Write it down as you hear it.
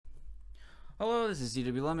Hello, this is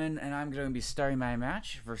zwlemon, and I'm going to be starting my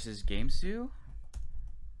match versus gamesou.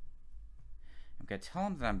 I'm going to tell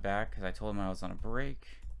him that I'm back because I told him I was on a break.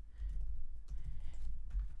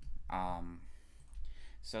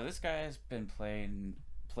 So this guy has been played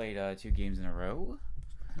 2 games in a row.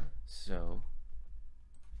 So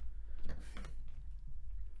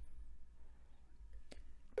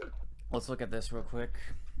let's look at this real quick.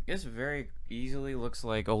 This very easily looks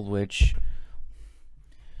like Old Witch.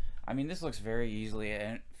 I mean, this looks very easily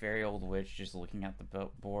and very Old Witch just looking at the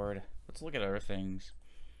board. Let's look at other things.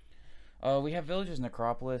 We have Villages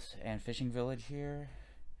Necropolis and Fishing Village here.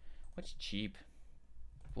 What's cheap?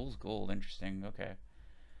 Fool's Gold, interesting. Okay.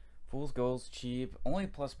 Fool's Gold's cheap. Only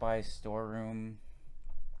plus buy storeroom.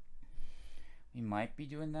 We might be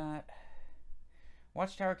doing that.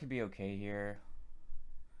 Watchtower could be okay here.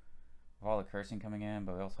 With all the cursing coming in,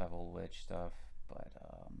 but we also have Old Witch stuff. But,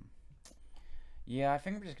 yeah, I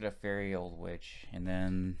think I'm just gonna ferry Old Witch and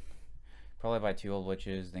then probably buy 2 Old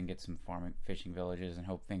Witches, then get some farming fishing villages and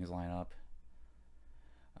hope things line up.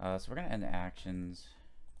 So we're gonna end the actions.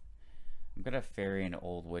 I'm gonna ferry an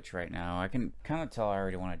Old Witch right now. I can kind of tell I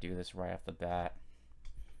already want to do this right off the bat.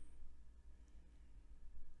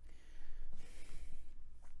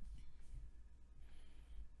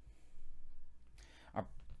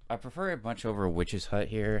 I prefer a bunch over Witch's Hut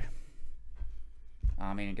here.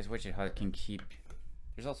 I mean, I guess Witch's Hut can keep...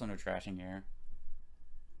 There's also no trashing here.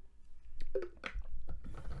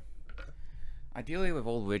 Ideally, with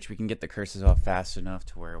Old Witch, we can get the curses off fast enough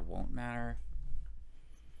to where it won't matter.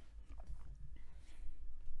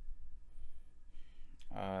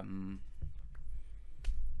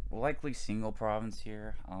 Likely single province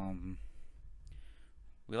here.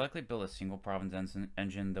 We likely build a single province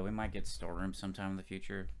engine, though we might get storeroom sometime in the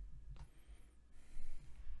future.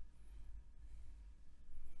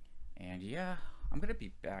 And yeah, I'm gonna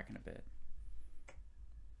be back in a bit.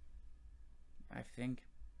 I think.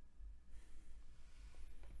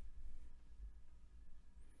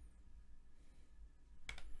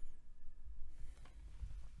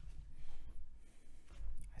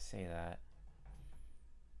 I say that.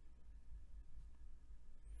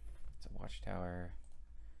 It's a watchtower.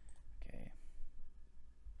 Okay.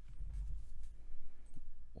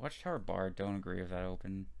 Watchtower bar, don't agree with that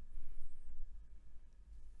open.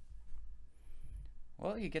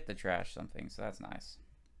 Well, you get the trash something, so that's nice.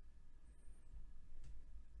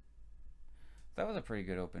 That was a pretty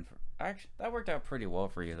good open for... Actually, that worked out pretty well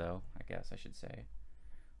for you, though, I guess I should say.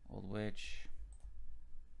 Old Witch.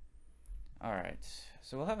 Alright,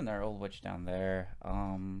 so we'll have another Old Witch down there.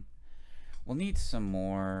 We'll need some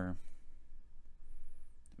more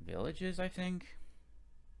villages, I think.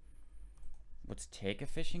 Let's take a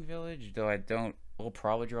fishing village, though I don't... We'll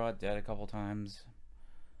probably draw it dead a couple times.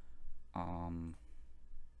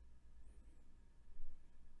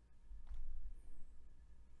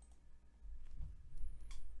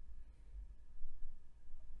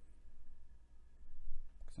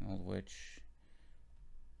 Old Witch.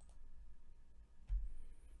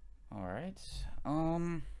 Alright.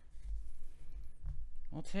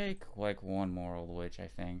 We'll take like one more Old Witch, I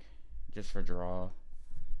think. Just for draw.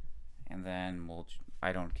 And then we'll...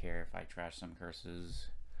 I don't care if I trash some curses.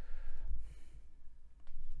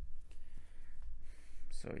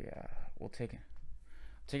 So yeah, we'll take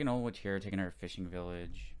an Old Witch here, take another fishing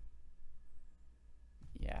village.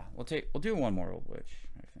 Yeah, we'll do one more Old Witch,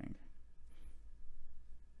 I think.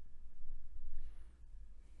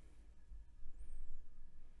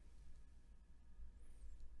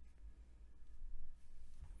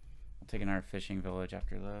 Taking our fishing village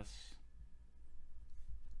after this.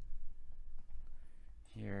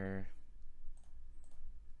 Here.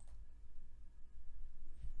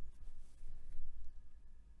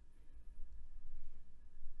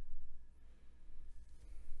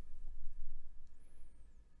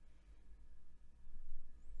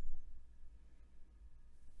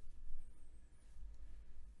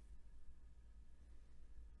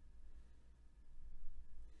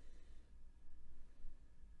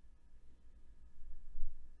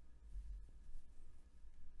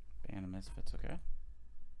 Misfits, okay.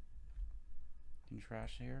 Can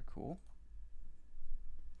trash here, cool.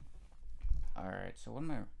 Alright, so what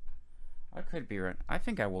am I could be right. I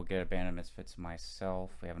think I will get Abandoned Misfits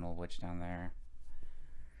myself. We have an Old Witch down there.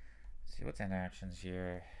 Let's see what's in actions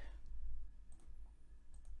here.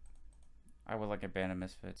 I would like Abandoned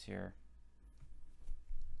Misfits here.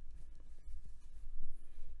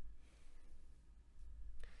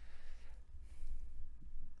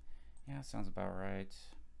 Yeah, sounds about right.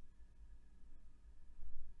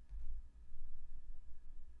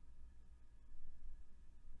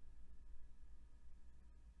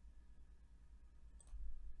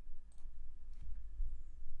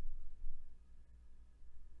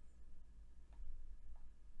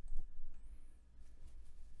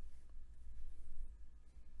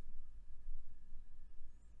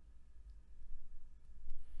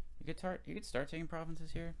 You could start taking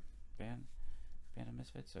provinces here. Band of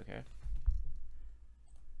Misfits. Okay.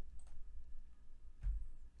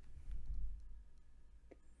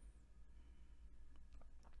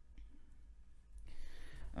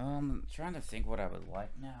 Trying to think what I would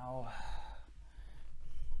like now.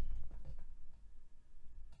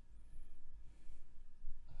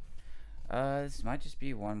 This might just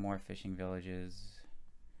be one more fishing villages.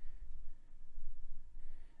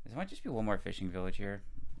 This might just be one more fishing village here.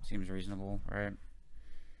 Seems reasonable, right?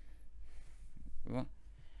 We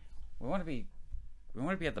want to be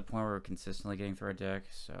at the point where we're consistently getting through our deck,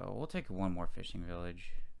 so we'll take one more fishing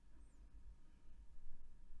village.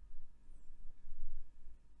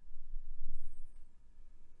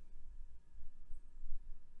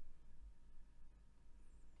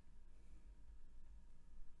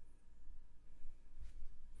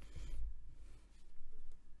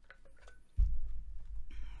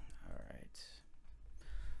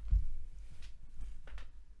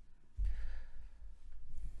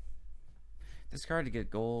 Discard to get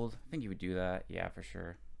gold. I think you would do that. Yeah, for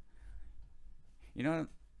sure. You know,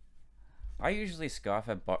 I usually scoff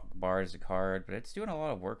at bar as a card, but it's doing a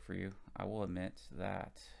lot of work for you. I will admit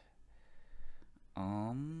that.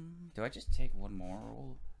 Do I just take one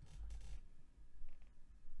more?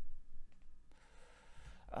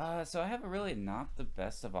 So I have really not the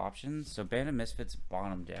best of options. So Band of Misfits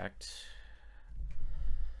bottom decked.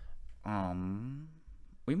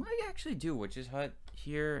 We might actually do Witch's Hut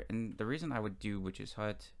here, and the reason I would do Witch's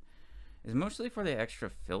Hut is mostly for the extra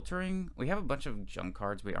filtering. We have a bunch of junk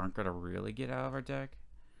cards we aren't gonna really get out of our deck.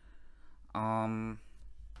 And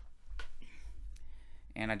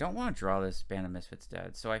I don't want to draw this Band of Misfits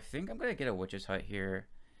dead, so I think I'm gonna get a Witch's Hut here.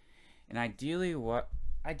 And ideally what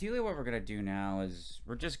we're gonna do now is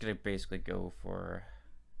we're just gonna basically go for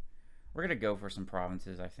some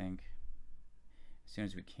provinces, I think, as soon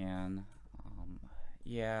as we can.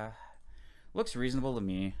 Yeah, looks reasonable to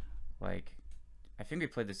me. Like, I think we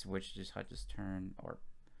played this Witch's Hut this turn, or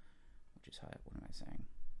Witch's Hut. What am I saying?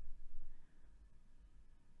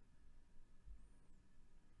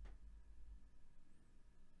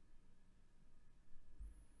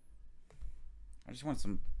 I just want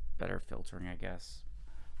some better filtering, I guess.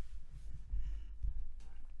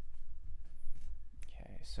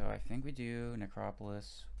 Okay, so I think we do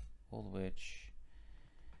Necropolis, Old Witch.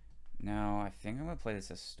 Now, I think I'm going to play this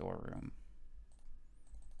as Storeroom.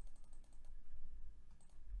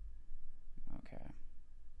 Okay.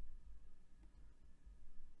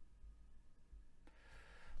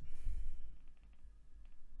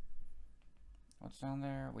 What's down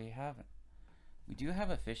there? We do have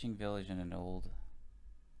a fishing village and an old...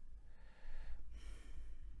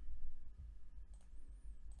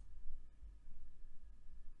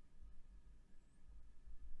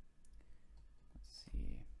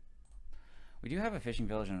 We do have a fishing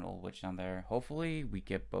village and an old witch down there. Hopefully we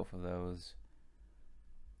get both of those.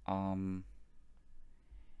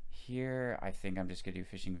 Here I think I'm just gonna do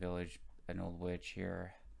fishing village, an old witch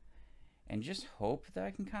here, and just hope that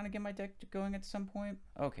I can kind of get my deck going at some point.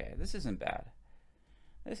 Okay, this isn't bad.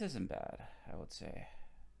 This isn't bad, I would say.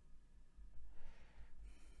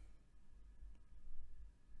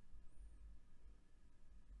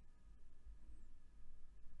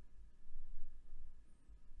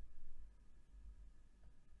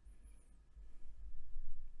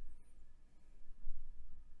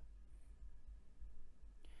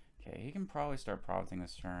 Okay, he can probably start prompting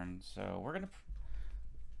this turn, so we're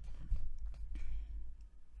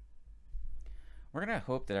gonna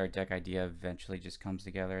hope that our deck idea eventually just comes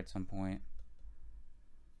together at some point.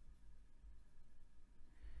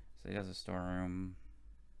 So he does a storeroom.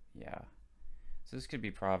 Yeah. So this could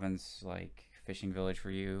be province, like fishing village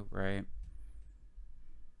for you, right?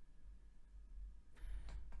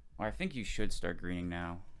 Well, I think you should start greening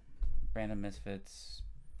now. Band of Misfits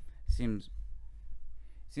seems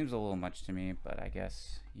a little much to me, but I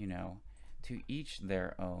guess, you know, to each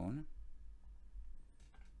their own.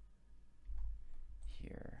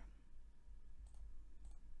 Here.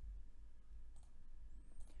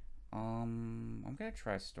 I'm gonna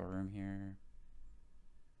try storeroom here.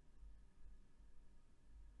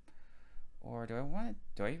 Or do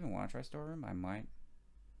I even want to try storeroom? I might.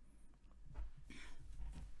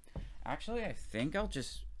 Actually, I think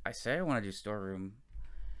I say I want to do storeroom.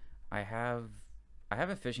 I have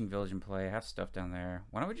a fishing village in play. I have stuff down there.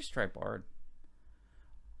 Why don't we just try Bard?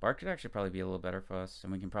 Bard could actually probably be a little better for us,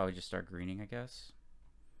 and we can probably just start greening, I guess.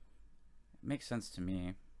 It makes sense to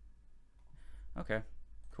me. Okay,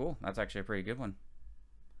 cool. That's actually a pretty good one.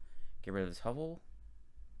 Get rid of this hovel.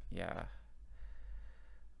 Yeah.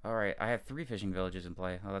 Alright, I have 3 fishing villages in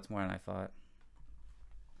play. Oh, that's more than I thought.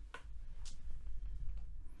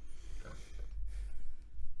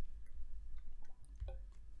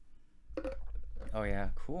 Oh yeah,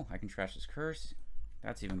 cool. I can trash this curse.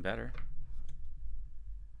 That's even better.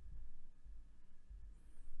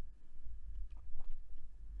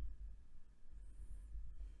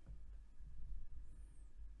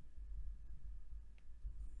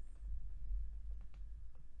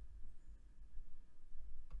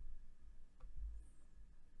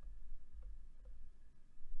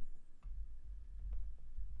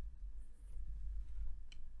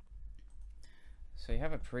 So you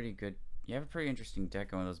have a pretty interesting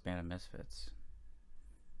deck going with those Band of Misfits.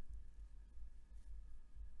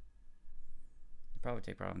 You probably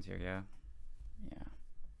take Province here, yeah. Yeah.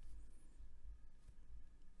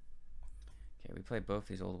 Okay, we play both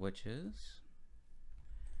these old witches.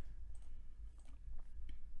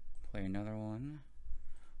 Play another one.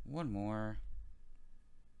 One more.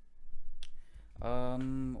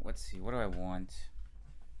 Let's see, what do I want?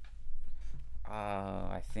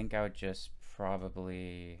 I think I would just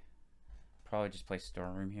probably just play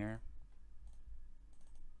Storeroom here.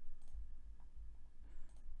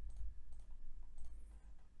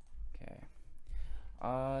 Okay.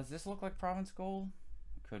 Does this look like Province Gold?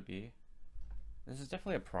 Could be. This is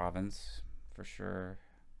definitely a Province, for sure.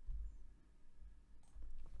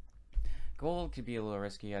 Gold could be a little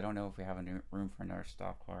risky. I don't know if we have a room for another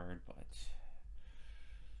stop card, but...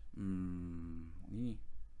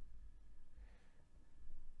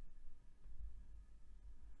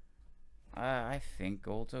 I think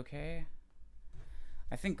gold's okay.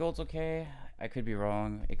 I think gold's okay. I could be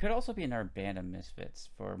wrong. It could also be another Band of Misfits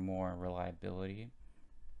for more reliability.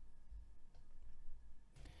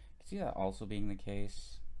 I see that also being the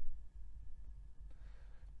case.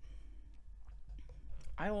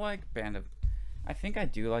 I think I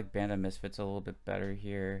do like Band of Misfits a little bit better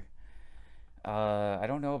here. I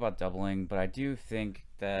don't know about doubling, but I do think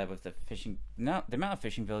that with the the amount of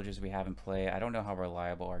fishing villages we have in play, I don't know how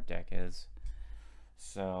reliable our deck is.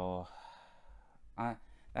 So, that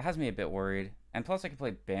has me a bit worried. And plus I can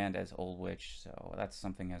play Band as Old Witch, so that's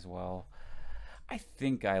something as well. I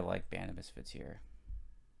think I like Band of Misfits here.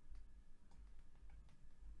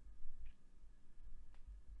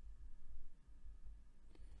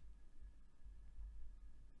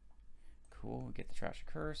 Cool, we get the Trash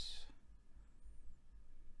Curse.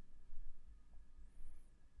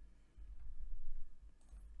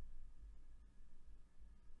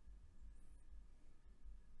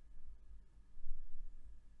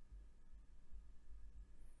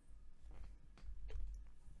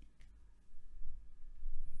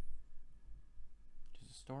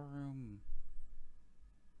 Storeroom.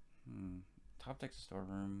 Top deck's a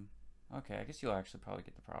storeroom. Okay, I guess you'll actually probably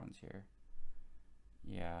get the Province here.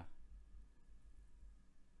 Yeah.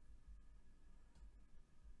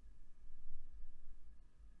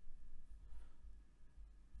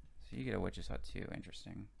 So you get a Witch's Hut too.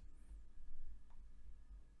 Interesting.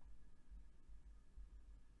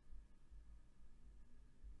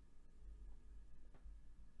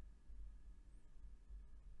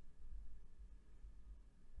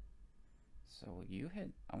 So will you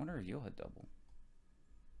hit? I wonder if you'll hit double.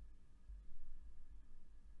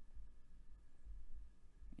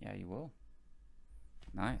 Yeah, you will.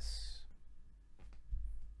 Nice.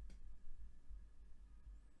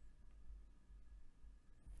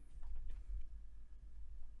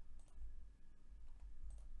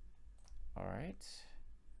 All right.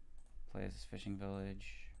 Play as fishing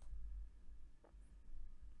village.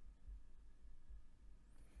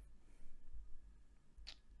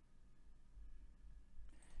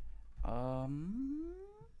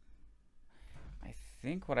 I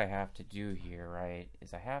think what I have to do here, right,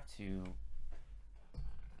 is I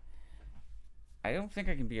don't think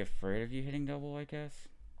I can be afraid of you hitting double, I guess.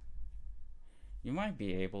 You might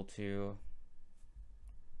be able to.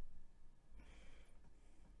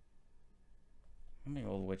 How many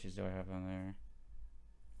old witches do I have on there?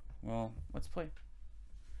 Well, let's play.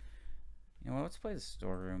 You know what, let's play the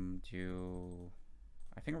storeroom.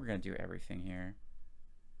 I think we're gonna do everything here.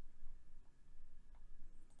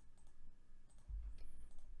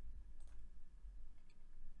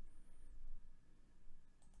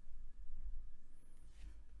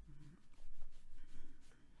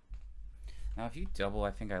 Now, if you double,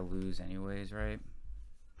 I think I lose anyways, right?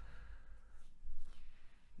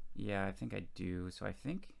 Yeah, I think I do. So I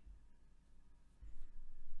think...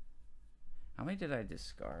 How many did I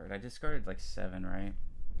discard? I discarded like 7, right?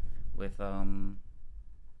 With, I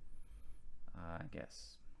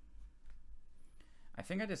guess. I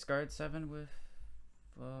think I discarded 7 with,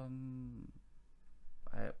 the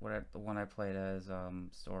one I played as,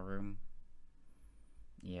 storeroom.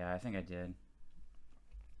 Yeah, I think I did.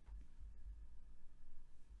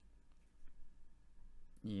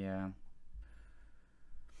 Yeah.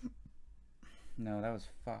 No, that was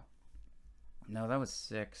five. No, that was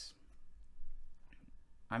 6.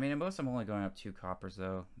 I mean, at most I'm only going up 2 coppers,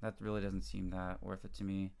 though. That really doesn't seem that worth it to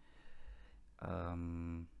me.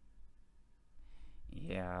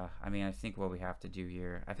 Yeah, I mean, I think what we have to do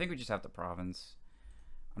here... I think we just have the province.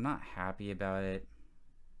 I'm not happy about it,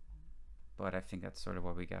 but I think that's sort of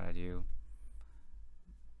what we gotta do.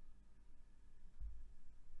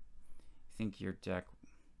 I think your deck...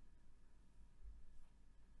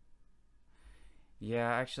 Yeah,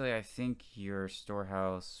 actually, I think your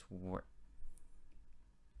storehouse...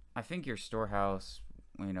 I think your storehouse,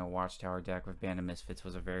 you know, Watchtower deck with Band of Misfits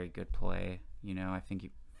was a very good play. You know, I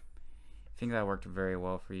think that worked very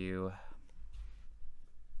well for you.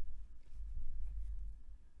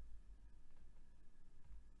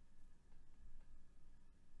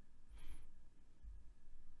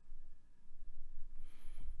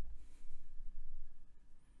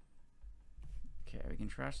 Okay, we can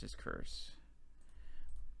trash this curse.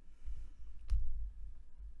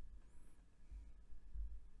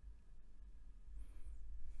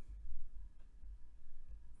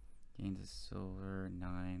 Gains a silver,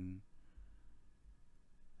 9.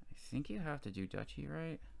 I think you have to do duchy,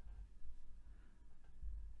 right?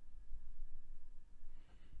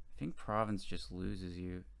 I think province just loses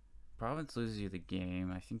you. Province loses you the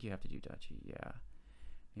game. I think you have to do duchy, yeah.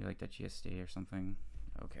 Maybe like duchy estate or something.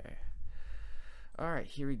 Okay. Alright,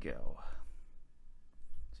 here we go.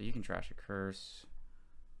 So you can trash a curse.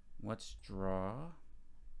 Let's draw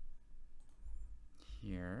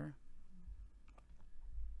here.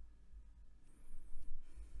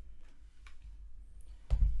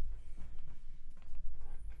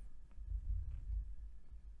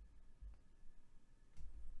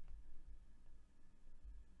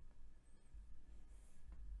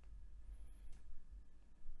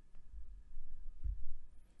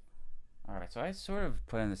 Alright, so I sort of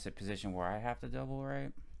put in this position where I have to double,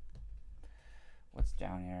 right? What's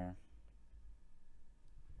down here?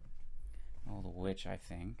 Oh, the witch, I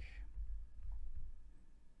think.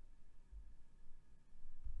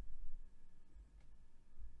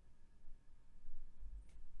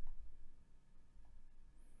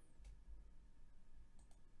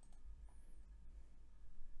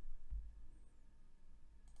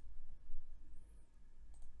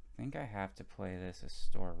 I think I have to play this as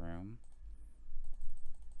storeroom.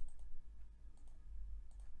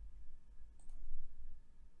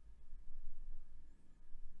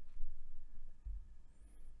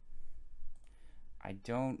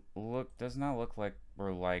 Does not look like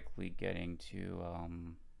we're likely getting to,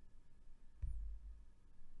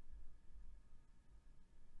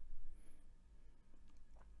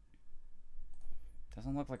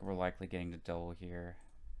 doesn't look like we're likely getting to double here.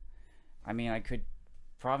 I mean, I could,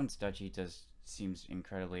 province duchy seems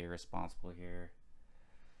incredibly irresponsible here.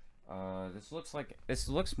 This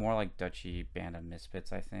looks more like duchy Band of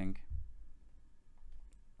Misfits, I think.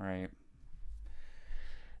 Right.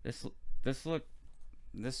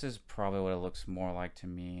 This is probably what it looks more like to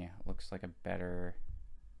me. It looks like a better...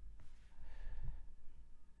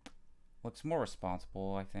 Looks more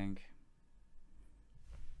responsible, I think.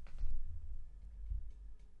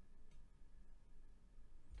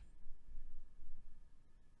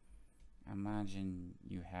 Imagine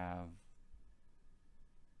you have...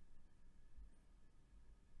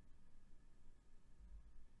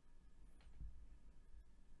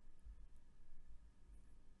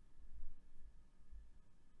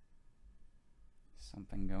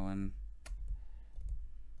 something going.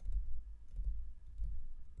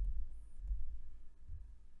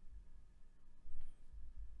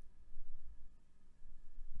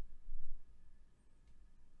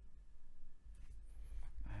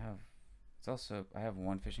 I have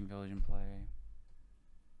one fishing village in play.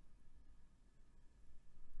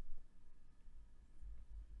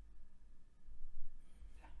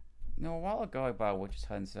 No, a while ago I bought Witch's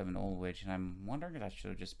Hut instead of an Old Witch, and I'm wondering if that should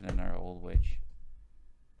have just been another Old Witch.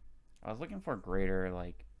 I was looking for greater,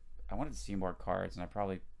 like, I wanted to see more cards, and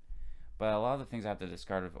but a lot of the things I have to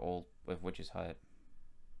discard with Witch's Hut.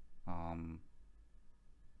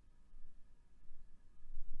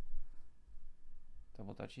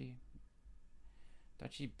 Double duchy?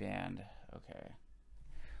 Duchy band. Okay.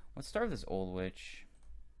 Let's start with this Old Witch.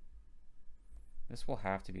 This will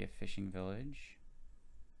have to be a fishing village.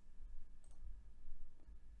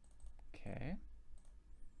 Okay.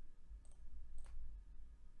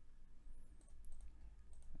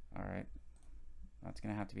 Alright. That's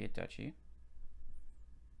gonna have to be a duchy.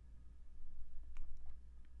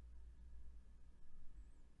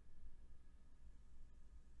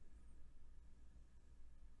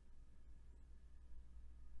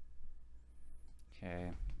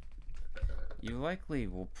 Okay. You likely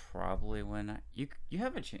will probably win. You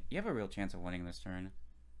have a real chance of winning this turn.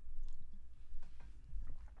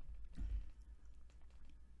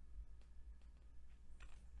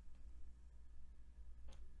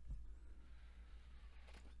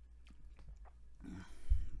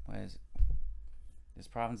 What is this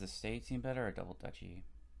province? The state seem better or double duchy?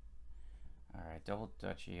 All right, double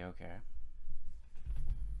duchy. Okay.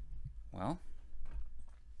 Well.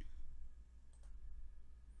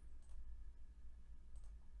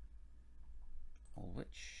 Old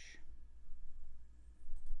Witch.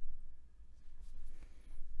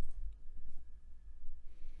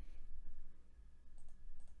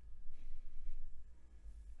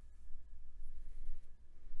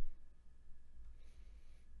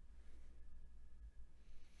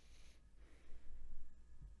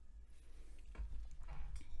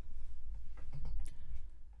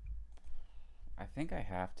 I think I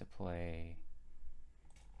have to play.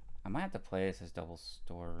 I might have to play this as double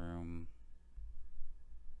storeroom.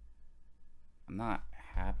 I'm not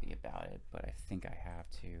happy about it, but I think I have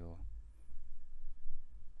to.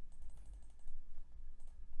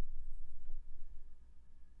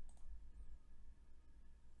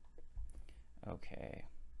 Okay.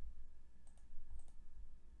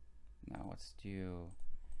 Now let's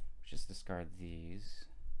just discard these.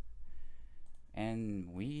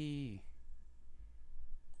 And we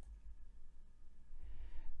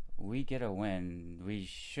get a win. We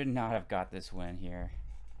should not have got this win here.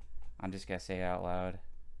 I'm just gonna say it out loud.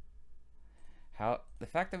 The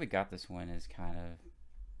fact that we got this win is kind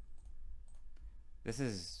of...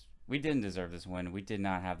 we didn't deserve this win. We did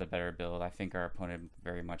not have the better build. I think our opponent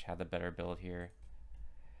very much had the better build here.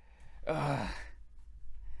 Ugh.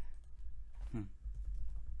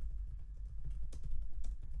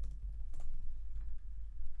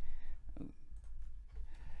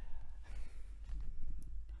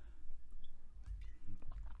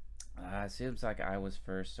 It seems like I was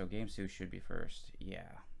first, so gamesou should be first.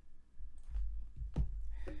 Yeah.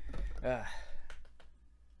 Yeah,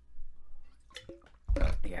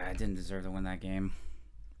 I didn't deserve to win that game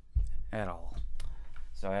at all.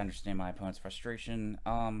 So I understand my opponent's frustration.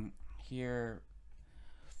 Here,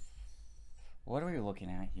 what are we looking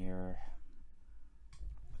at here?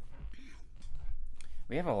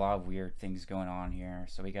 We have a lot of weird things going on here.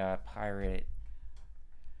 So we got pirate.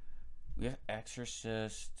 We have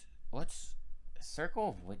exorcist. What's Circle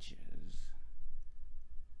of Witches?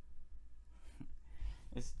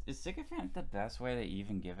 Is sycophant the best way to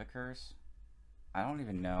even give a curse? I don't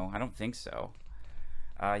even know. I don't think so.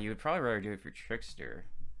 You would probably rather do it for trickster,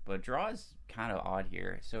 but draw is kind of odd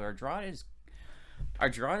here. So our draw is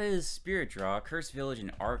spirit draw, curse village,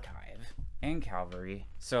 and archive, and cavalry.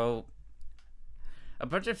 So a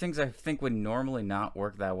bunch of things I think would normally not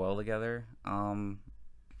work that well together. I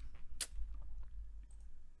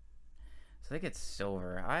think it's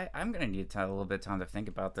silver. I'm gonna need a little bit of time to think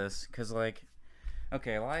about this, because like,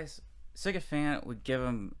 okay, Elias sycophant would give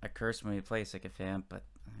him a curse when we play sycophant, but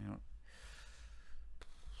I don't.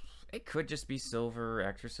 It could just be silver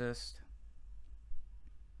exorcist.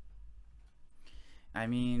 I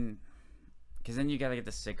mean, because then you gotta get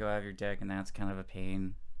the sicko out of your deck, and that's kind of a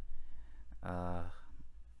pain. I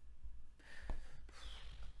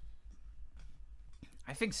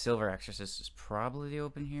think silver exorcist is probably the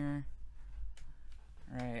open here.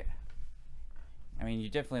 Right. I mean, you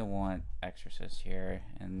definitely want exorcist here,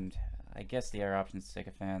 and I guess the other option is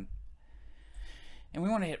sycophant. And we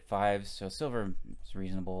want to hit 5, so silver is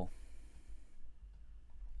reasonable.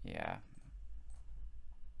 Yeah.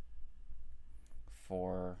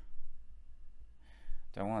 4.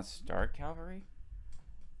 Do I want to start cavalry?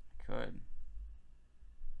 I could.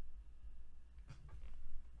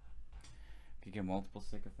 Could get multiple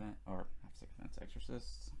sycophant, or not sycophants,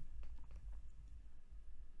 exorcists.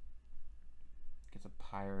 Gets a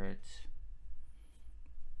pirate.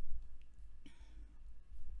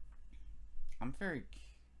 I'm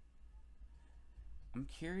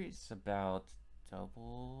curious about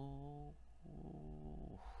double.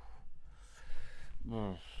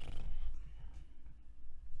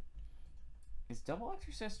 Is double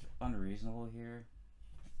exorcist unreasonable here?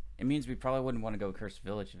 It means we probably wouldn't want to go cursed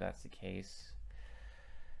village if that's the case.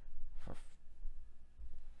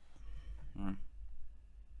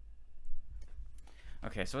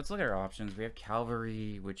 Okay, so let's look at our options. We have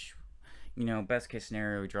cavalry, which, you know, best case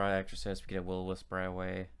scenario, we draw exorcist, we get a will-o-wisp right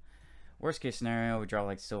away. Worst case scenario, we draw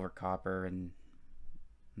like silver copper, and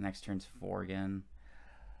next turn's 4 again.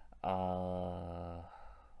 I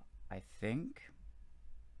think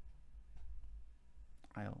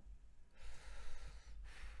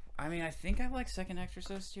I think I like second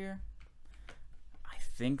exorcist here. I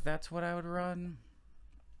think that's what I would run,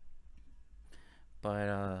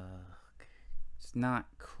 but it's not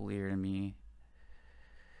clear to me.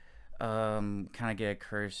 Kind of get a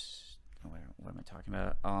curse. What am I talking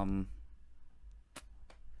about?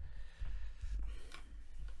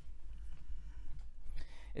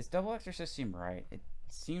 Is double exorcist seem right? It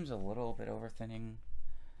seems a little bit overthinning.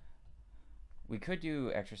 We could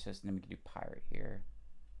do exorcist and then we could do pirate here.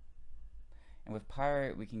 And with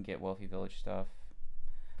pirate we can get wealthy village stuff.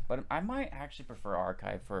 But I might actually prefer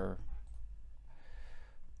archive for...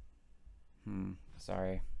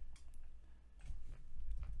 sorry.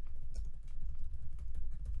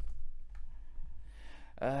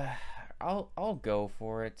 I'll go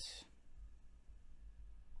for it.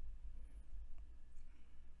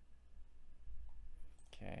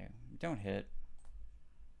 Okay, don't hit.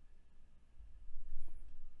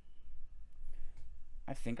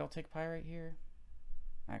 I think I'll take pirate here.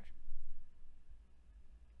 Actually,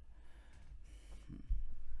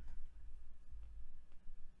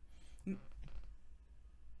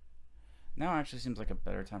 now actually seems like a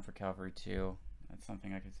better time for cavalry too. That's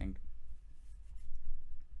something I could think.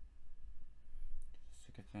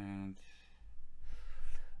 Sycophant.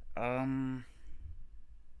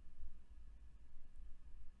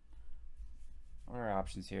 What are our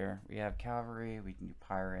options here? We have cavalry, we can do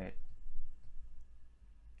pirate.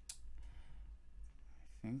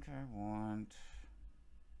 I think I want...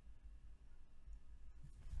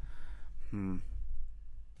 I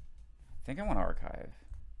think I want archive.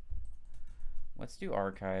 Let's do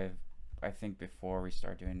archive, I think, before we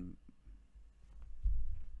start doing...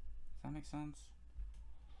 Does that make sense?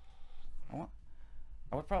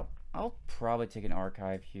 I'll probably take an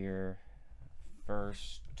archive here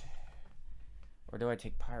first. Or do I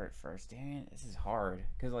take pirate first? Dang it, this is hard.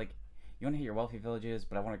 Because, like, you want to hit your wealthy villages,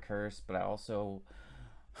 but I want to curse, but I also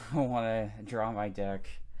want to draw my deck.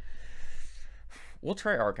 We'll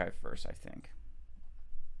try archive first, I think.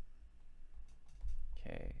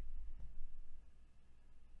 Okay.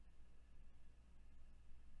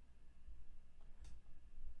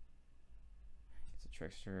 It's a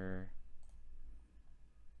trickster.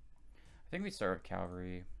 I think we start with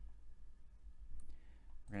cavalry.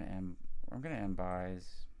 We're gonna end buys.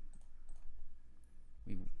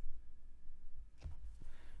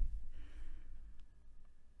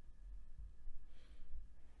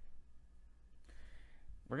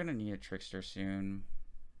 We're gonna need a trickster soon.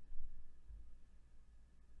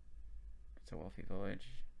 It's a wealthy village.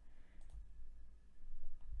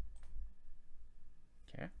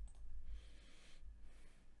 Okay.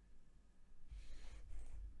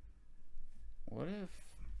 What if...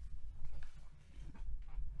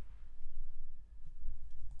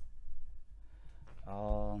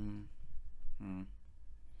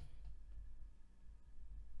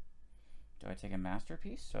 Do I take a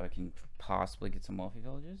masterpiece so I can possibly get some wealthy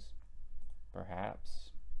villages?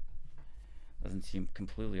 Perhaps. Doesn't seem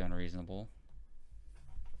completely unreasonable.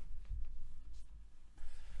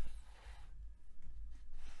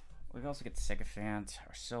 We can also get sycophant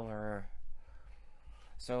or silver.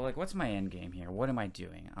 So, like, what's my end game here? What am I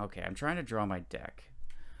doing? Okay, I'm trying to draw my deck.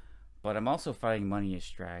 But I'm also fighting money as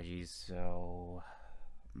strategies, so...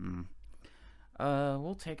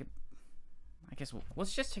 we'll take it. I guess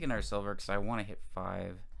let's just take another silver because I want to hit 5.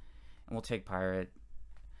 And we'll take pirate.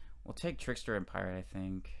 We'll take trickster and pirate, I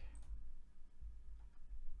think.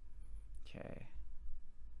 Okay.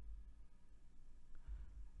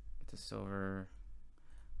 Get the silver.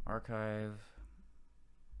 Archive.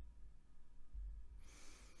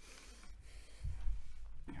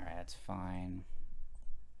 Alright, that's fine.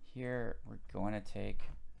 Here, we're going to take...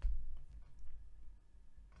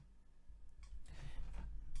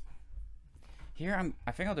 Here,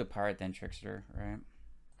 I think I'll do pirate then trickster, right?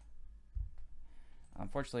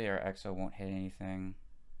 Unfortunately, our exo won't hit anything.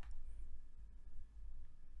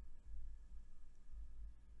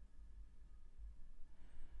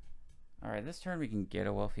 Alright, this turn we can get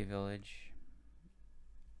a wealthy village.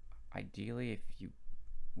 Ideally, if you...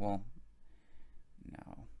 Well,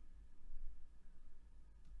 no.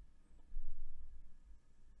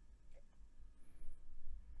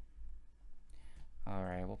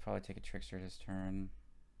 Alright, we'll probably take a trickster this turn.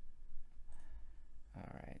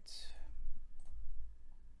 Alright.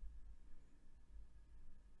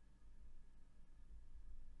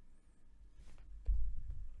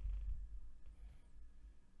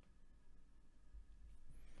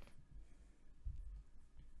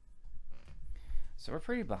 So we're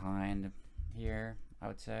pretty behind here, I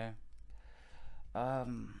would say.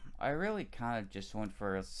 I really kind of just went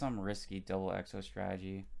for some risky double exo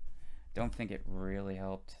strategy. Don't think it really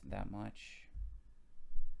helped that much.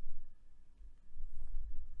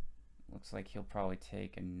 Looks like he'll probably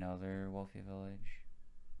take another wealthy village.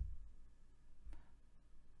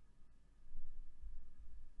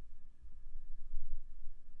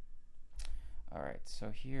 Alright,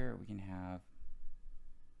 so here we can have...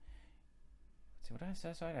 Let's see, what did I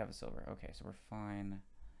say? So I'd have a silver. Okay, so we're fine.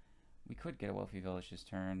 We could get a wealthy village this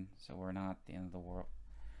turn, so we're not the end of the world.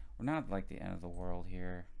 We're not like the end of the world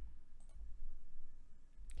here.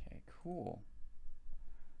 Okay, cool.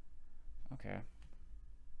 Okay.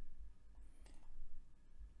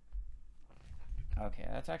 Okay,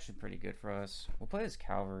 that's actually pretty good for us. We'll play this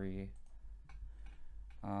cavalry.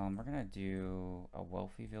 We're gonna do a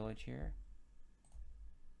wealthy village here.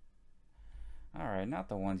 Alright, not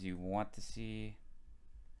the ones you want to see.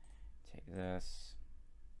 Take this.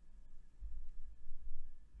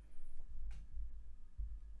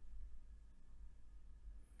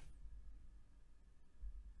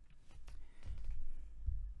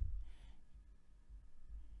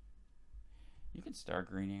 You can start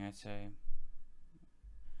greening, I'd say.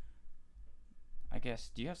 I guess,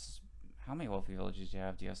 do you have... How many wealthy villages do you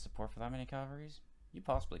have? Do you have support for that many cavalries? You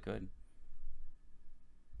possibly could.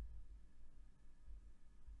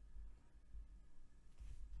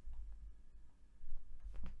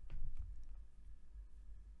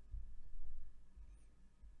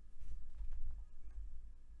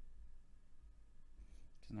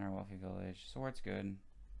 It's another wealthy village. Sword's good.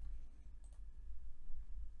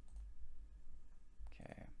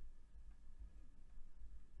 Okay.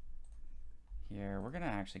 Here, we're gonna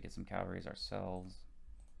actually get some cavalries ourselves.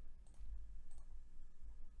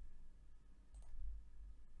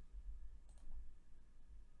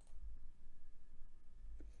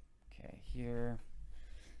 Okay, here.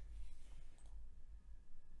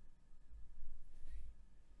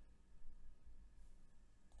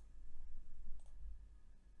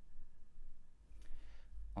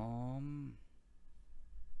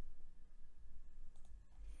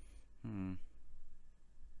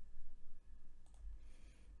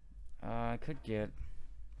 I could get...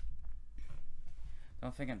 I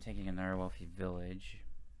don't think I'm taking another wealthy village.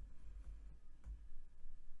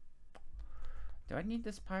 Do I need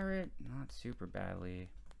this pirate? Not super badly.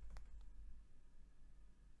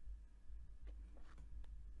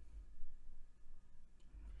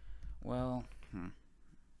 Well,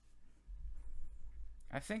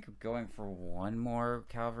 I think going for one more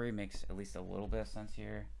cavalry makes at least a little bit of sense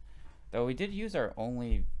here. Though we did use our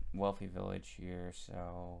only wealthy village here,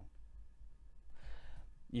 so...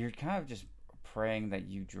 You're kind of just praying that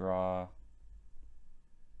you draw...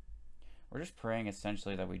 We're just praying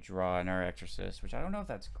essentially that we draw another exorcist, which I don't know if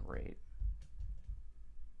that's great.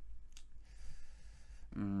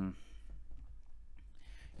 You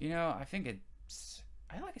know, I think it's...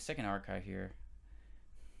 I like a second archive here.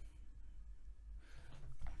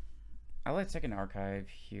 I like second archive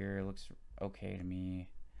here. It looks okay to me.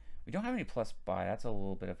 We don't have any plus buy. That's a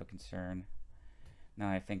little bit of a concern. Now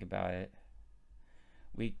I think about it.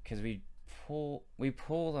 Because we pulled, what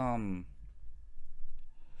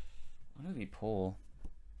did we pull?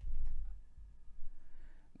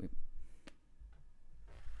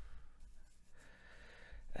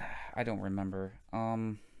 I don't remember.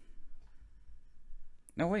 No,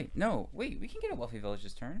 wait, we can get a wealthy village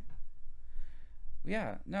this turn.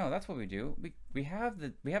 Yeah, no, that's what we do. We have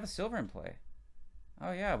a silver in play.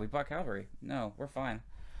 Oh yeah, we bought cavalry. No, we're fine.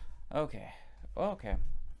 Okay. Okay.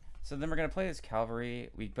 So then we're gonna play this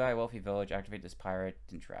cavalry. We buy a wealthy village, activate this pirate,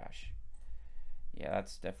 and trash. Yeah,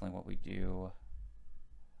 that's definitely what we do.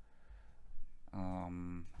 I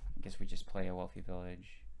guess we just play a wealthy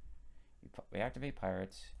village. We activate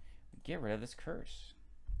pirates. We get rid of this curse.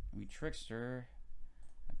 We trickster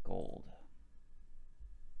a gold.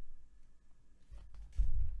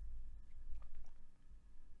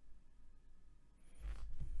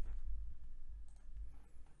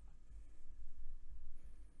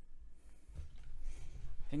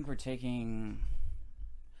 I think we're taking...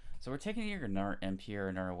 So we're taking either another MP or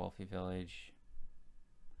another wealthy village.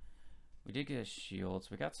 We did get a shield, so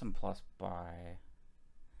we got some plus buy.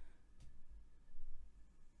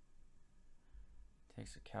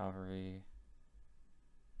 Takes a cavalry.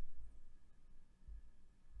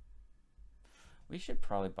 We should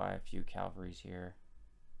probably buy a few cavalries here.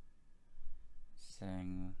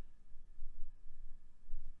 Sing.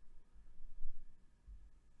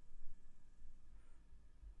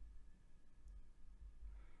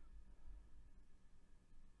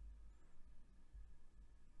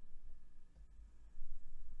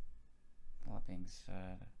 That being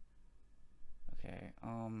said, okay,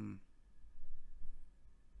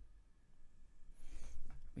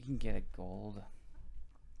 we can get a gold.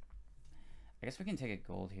 I guess we can take a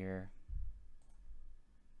gold here.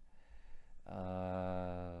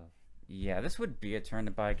 Yeah, this would be a turn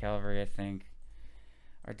to buy cavalry, I think.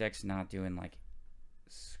 Our deck's not doing like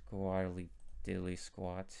squattily diddly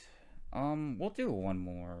squat. We'll do one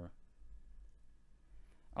more.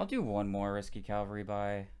 I'll do one more risky cavalry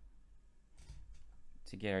buy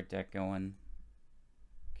to get our deck going.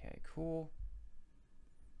 Okay, cool.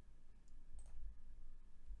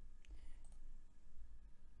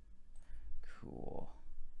 Cool.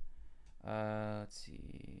 Let's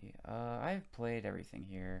see. I've played everything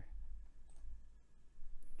here.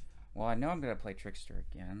 Well, I know I'm gonna play Trickster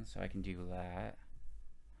again, so I can do that.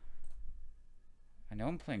 I know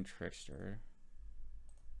I'm playing Trickster.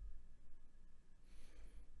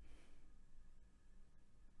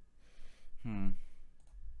 Do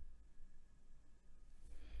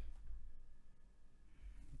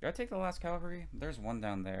I take the last cavalry? There's one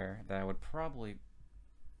down there that I would probably...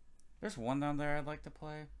 There's one down there I'd like to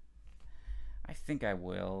play. I think I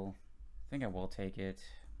will. I think I will take it.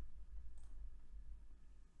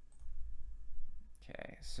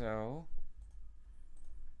 Okay, so...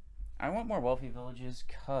 I want more wealthy villages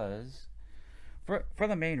because... For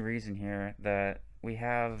the main reason here that we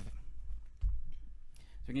have... So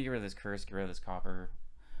we can get rid of this curse, get rid of this copper.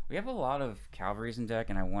 We have a lot of cavalries in deck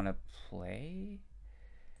and I want to play...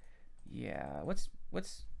 Yeah, let's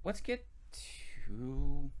get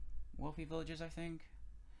 2 wealthy villages, I think.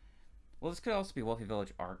 Well, this could also be wealthy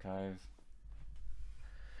village archive.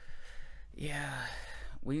 Yeah,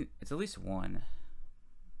 it's at least 1.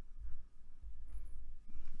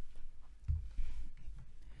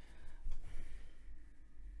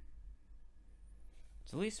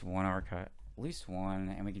 It's at least 1 archive, at least 1,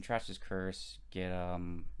 and we can trash this curse. Get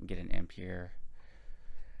an imp here.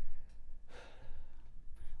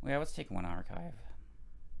 Well, yeah, let's take 1 archive.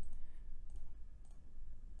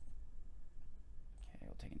 Okay,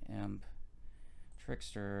 we'll take an imp.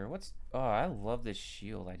 Trickster. Oh, I love this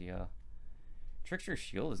shield idea. Trickster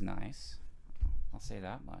shield is nice. I'll say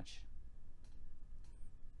that much.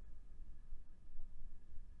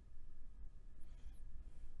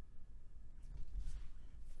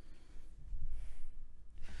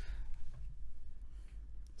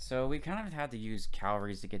 So we kind of had to use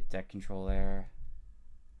cavalries to get deck control there.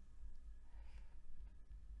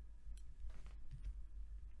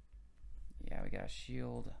 Yeah, we got a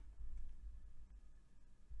shield.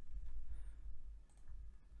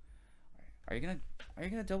 Are you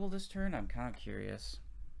gonna double this turn? I'm kind of curious.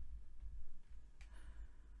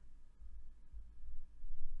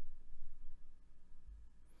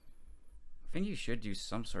 I think you should do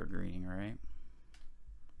some sort of greening, right?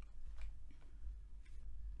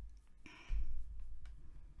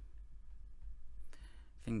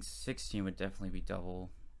 I think 16 would definitely be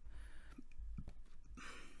double.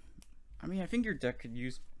 I mean, I think your deck could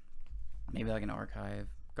use maybe like an archive.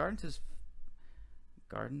 Gardens,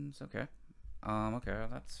 okay. Okay,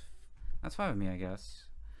 that's fine with me, I guess.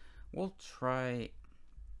 We'll try.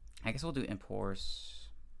 I guess we'll do impulse.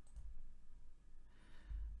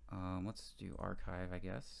 Let's do archive, I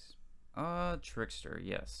guess. Trickster.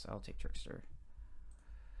 Yes, I'll take Trickster.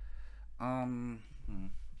 I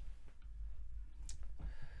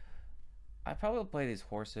probably will play these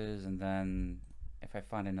horses, and then if I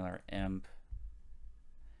find another imp.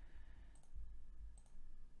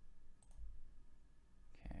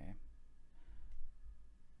 Okay.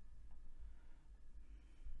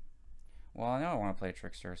 Well, I know I want to play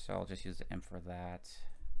Trickster, so I'll just use the imp for that.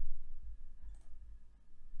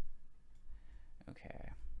 Okay.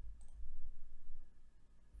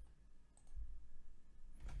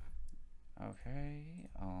 Okay,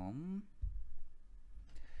 I'll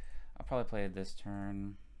probably play it this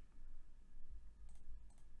turn.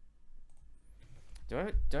 Do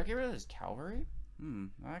I get rid of this cavalry?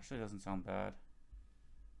 That actually doesn't sound bad.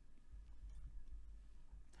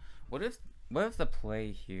 What if the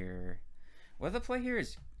play here? What if the play here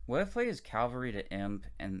is cavalry to imp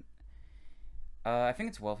and I think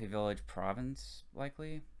it's wealthy village province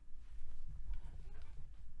likely.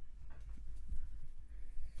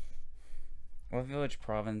 Wealthy village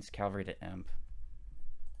province cavalry to imp.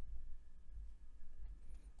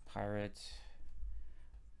 Pirate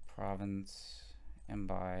province and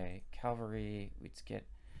by cavalry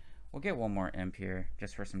we'll get 1 more imp here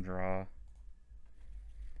just for some draw.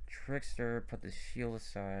 Trickster, put the shield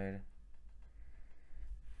aside.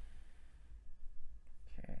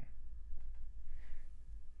 Okay.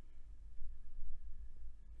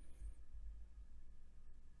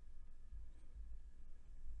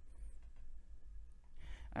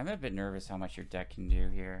 I'm a bit nervous how much your deck can do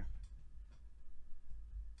here.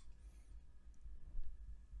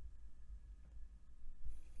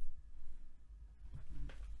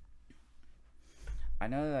 I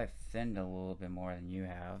know that I've thinned a little bit more than you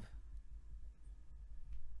have.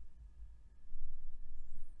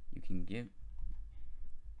 You can give...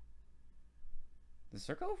 The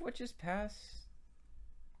Circle of Witches pass...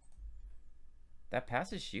 That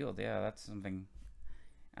passes shield, yeah, that's something...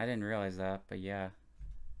 I didn't realize that, but yeah.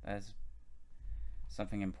 That's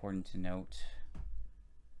something important to note.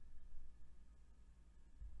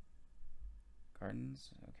 Gardens?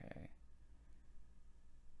 Okay.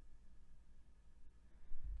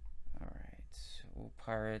 Alright, we'll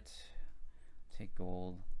pirate. Take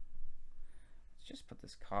gold. Let's just put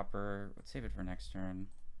this copper. Let's save it for next turn.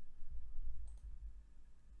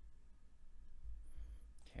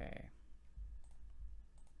 Okay.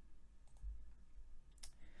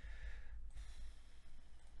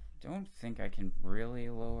 Don't think I can really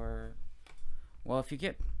lower... Well, if you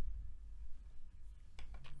get...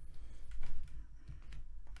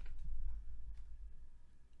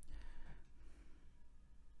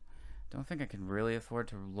 Don't think I can really afford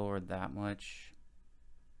to lower that much.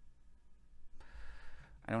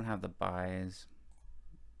 I don't have the buys.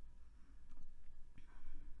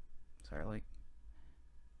 Sorry, like...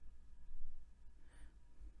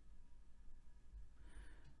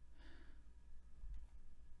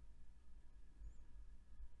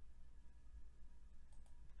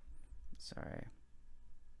 Sorry.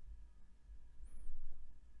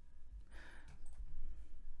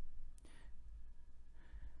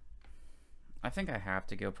 I think I have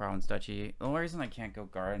to go Province Duchy. The only reason I can't go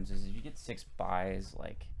Gardens is if you get 6 buys,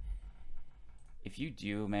 like... If you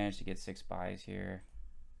do manage to get 6 buys here,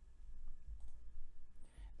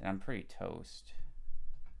 then I'm pretty toast.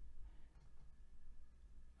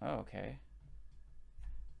 Oh, okay.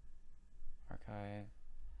 Archive.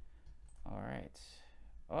 Alright.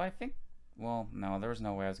 Oh, I think... Well, no, there was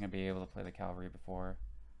no way I was going to be able to play the Cavalry before.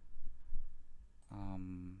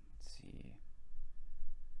 Let's see.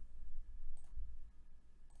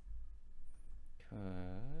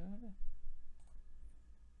 Could...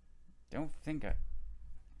 Don't think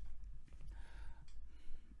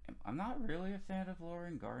I'm not really a fan of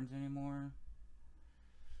lowering Gardens anymore.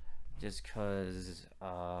 Just because,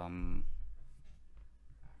 I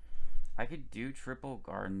could do triple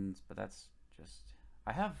Gardens, but that's just...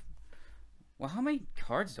 I have... Well, how many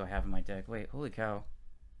cards do I have in my deck? Wait, holy cow.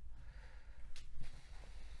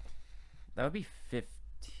 That would be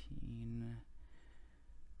 15.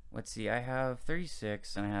 Let's see, I have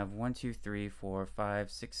 36, and I have 1, 2, 3, 4,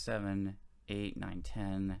 5, 6, 7, 8, 9,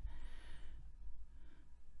 10.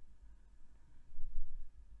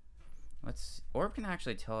 Orb can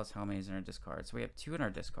actually tell us how many is in our discard. So we have 2 in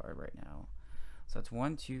our discard right now. So that's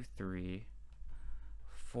 1, 2, 3,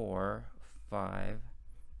 4, 5,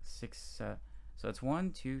 6, 7. So it's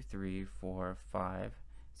 1, 2, 3, 4, 5,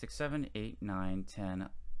 6, 7, 8, 9, 10,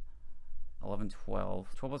 11,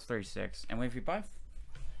 12. 12 plus 36. And if we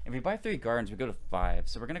buy 3 Gardens, we go to 5.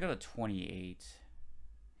 So we're going to go to 28.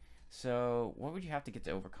 So what would you have to get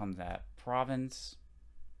to overcome that? Province.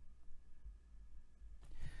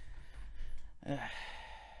 I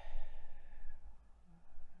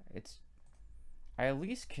at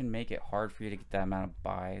least can make it hard for you to get that amount of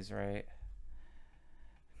buys, right?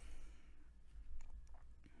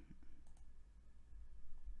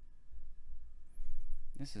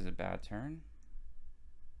 This is a bad turn.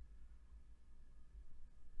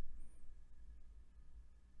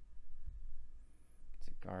 It's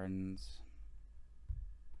a Gardens.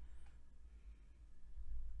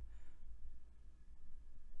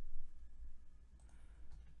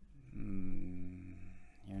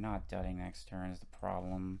 You're not dudding next turn is the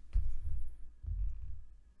problem.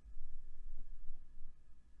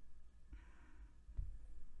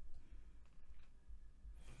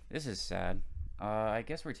 This is sad. I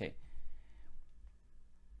guess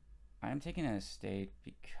I'm taking an estate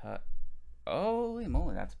because... Holy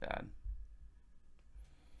moly, that's bad.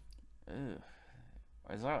 Ugh.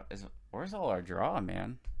 Where's all our draw,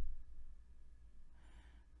 man?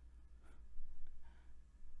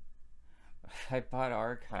 I bought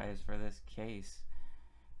archives for this case.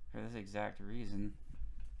 For this exact reason.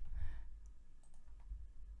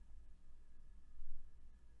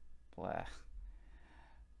 Blah.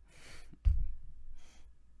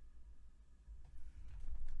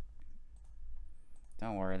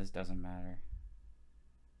 Don't worry, this doesn't matter.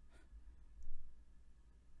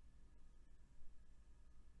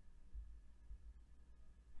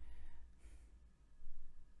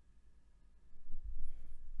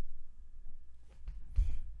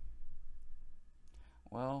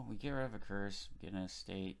 Well, we get rid of a curse, get an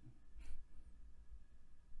estate.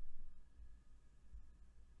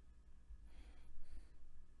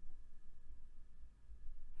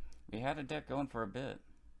 We had a deck going for a bit.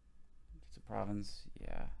 It's a province,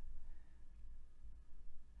 yeah.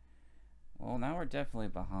 Well, now we're definitely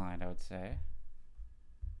behind, I would say.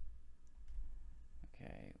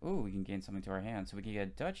 Okay. Ooh, we can gain something to our hand, so we can get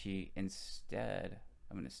a duchy instead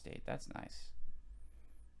of an estate. That's nice.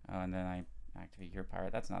 Oh, and then I activate your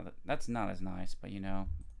pirate. That's not as nice, but you know.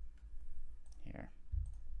 Here.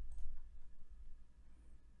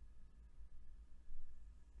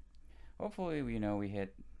 Hopefully, you know, we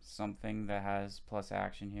hit something that has plus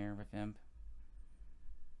action here with Imp.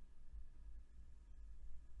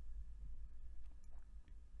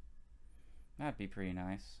 That'd be pretty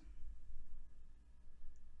nice.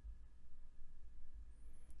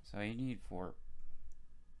 So you need 4.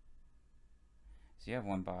 So you have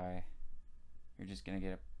 1 buy. You're just gonna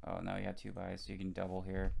get a, oh no, you have 2 buys, so you can double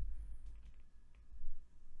here.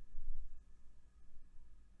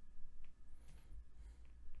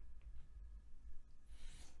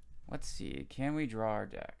 Let's see, can we draw our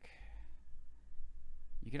deck?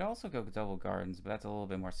 You could also go double gardens, but that's a little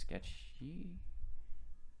bit more sketchy.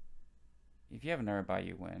 If you have another buy,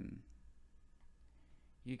 you win.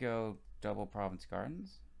 You go double province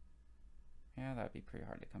gardens. Yeah, that'd be pretty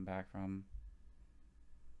hard to come back from.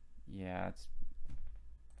 Yeah, it's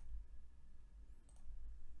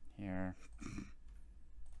here.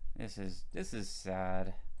 This is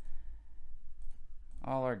sad.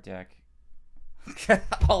 All our deck.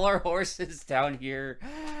 All our horses down here.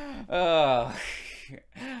 All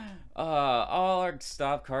our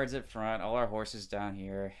stop cards at front. All our horses down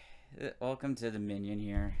here. Welcome to the minion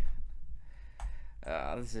here.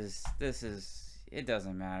 This is. It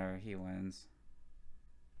doesn't matter. He wins.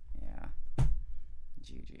 Yeah.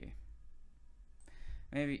 GG.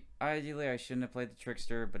 Maybe ideally I shouldn't have played the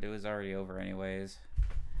trickster, but it was already over anyways.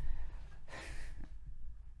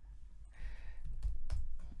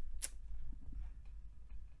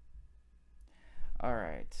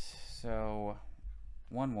 Alright, so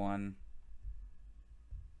 1-1.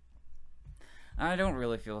 I don't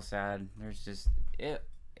really feel sad. There's just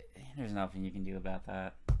there's nothing you can do about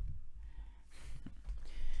that.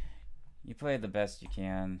 You played the best you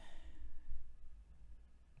can.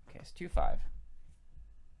 Okay, it's 2-5.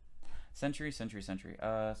 Century.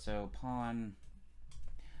 So pawn.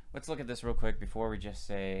 Let's look at this real quick before we just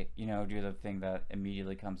say, you know, do the thing that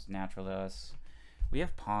immediately comes natural to us. We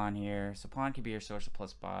have pawn here, so pawn could be your source of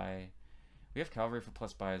plus buy. We have cavalry for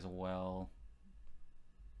plus buy as well.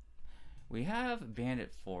 We have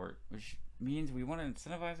bandit fort, which means we want to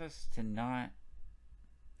incentivize us to not.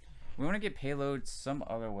 We want to get payload some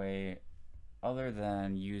other way, other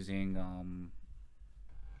than using.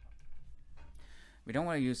 We don't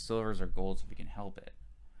want to use silvers or golds if we can help it.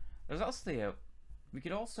 There's also we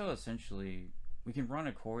could also essentially we can run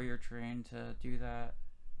a courier train to do that.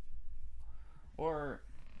 Or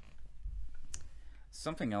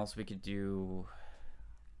something else we could do.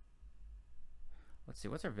 Let's see,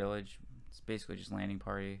 what's our village? It's basically just landing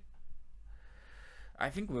party. I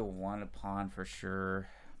think we'll want a pawn for sure.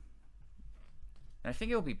 And I think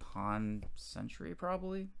it'll be pawn century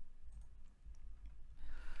probably.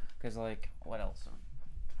 Because like, what else?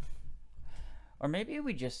 Or maybe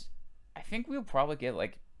we just, I think we'll probably get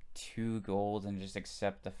like 2 gold and just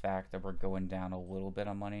accept the fact that we're going down a little bit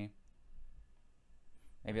on money.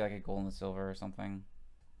 Maybe like a gold and a silver or something.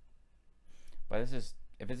 But this is,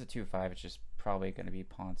 if it's a 2-5, it's just probably going to be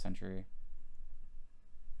pawn century.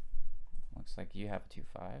 Looks like you have a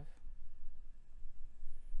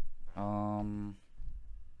 2-5.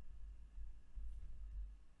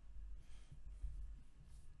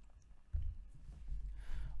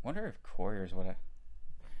 Wonder if courier's what I...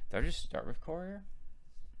 Did I just start with courier?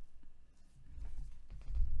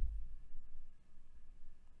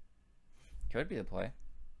 Could be the play.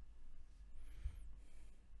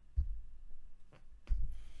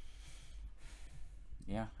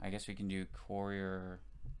 Yeah, I guess we can do courier.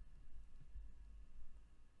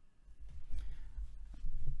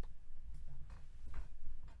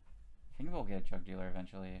 I think we'll get a jug dealer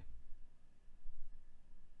eventually.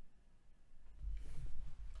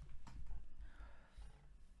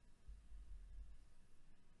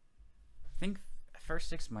 I think first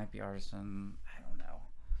 6 might be artisan. I don't know.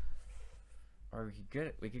 Or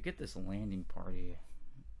we could get this landing party.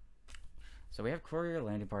 So we have courier,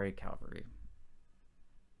 landing party, cavalry.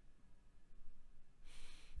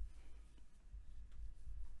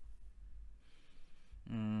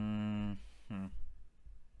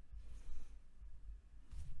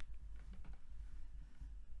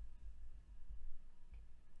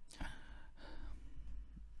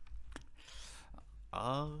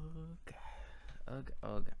 Ugh.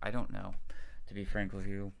 I don't know. To be frank with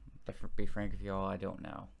you, I don't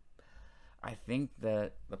know. I think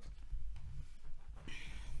that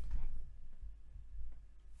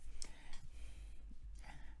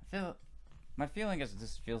my feeling is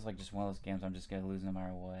this feels like just one of those games I'm just gonna lose no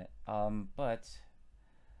matter what. But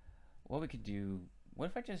what we could do? What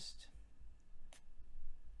if I just?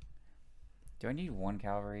 Do I need one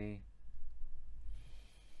cavalry?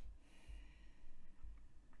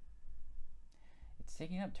 It's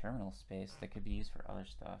taking up terminal space that could be used for other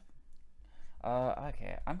stuff.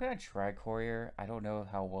 Okay, I'm gonna try courier. I don't know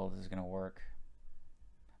how well this is gonna work,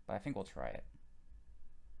 but I think we'll try it.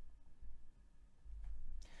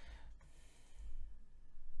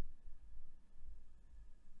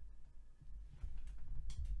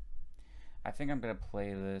 I think I'm gonna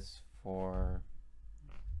play this for.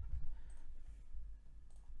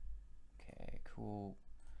 Okay, cool.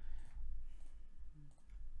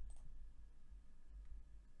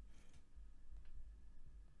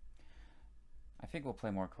 I think we'll play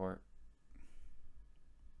more court.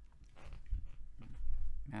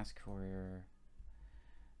 Mass courier.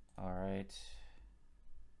 Alright.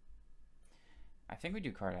 I think we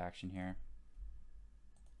do card action here.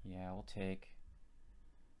 Yeah, we'll take...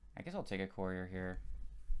 I guess I'll take a courier here.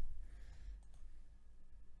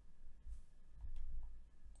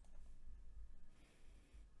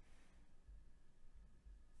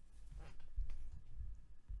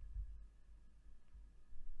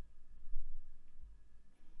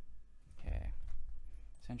 Okay.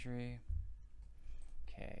 Century.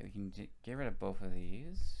 Okay, we can get rid of both of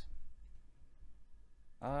these.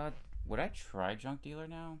 Would I try Junk Dealer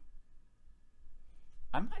now?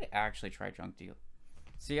 I might actually try Junk Dealer.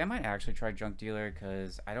 See, I might actually try Junk Dealer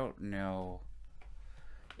because I don't know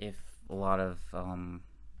if a lot of,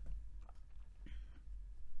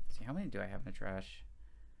 see, how many do I have in the trash?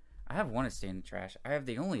 I have one estate in the trash. I have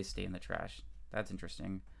the only estate in the trash. That's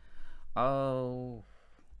interesting. Oh,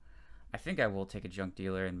 I think I will take a Junk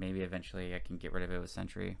Dealer and maybe eventually I can get rid of it with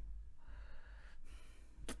Sentry.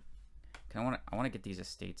 I want to get these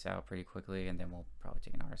estates out pretty quickly and then we'll probably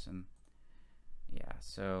take an Arson. Yeah,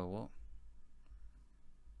 so we'll...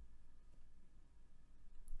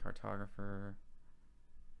 Cartographer.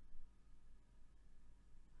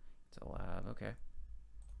 It's a lab, okay.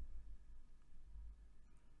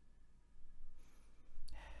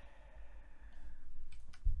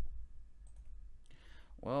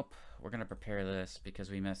 Well, we're gonna prepare this because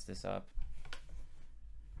we messed this up.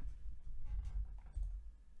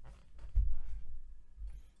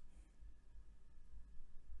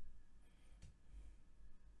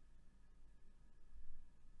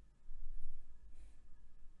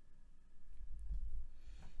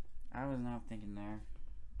 I was not thinking there.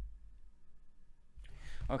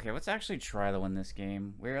 Okay, let's actually try to win this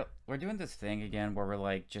game. We're doing this thing again where we're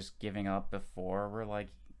like just giving up before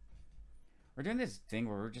we're doing this thing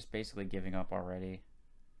where we're just basically giving up already.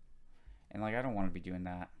 And like I don't want to be doing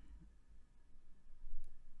that.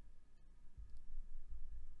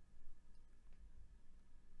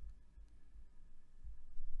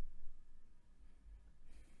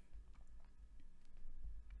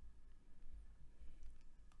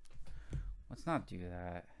 Let's not do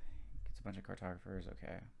that. Gets a bunch of cartographers,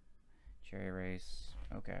 okay. Cherry race,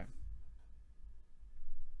 okay.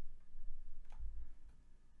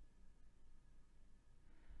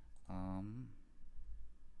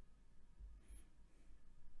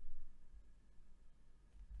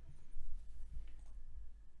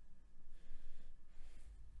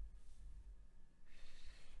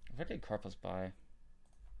 If I did Carpless buy.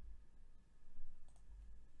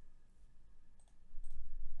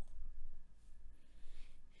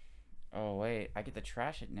 Oh wait, I get to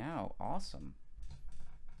trash it now. Awesome.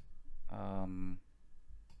 Do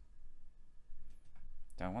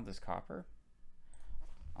I want this copper?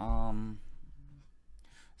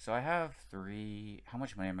 So I have 3. How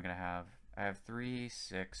much money am I gonna have? I have 3,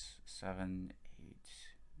 6, 7, 8,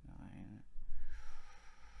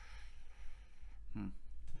 9.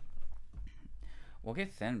 We'll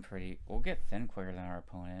get thin quicker than our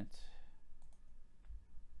opponent.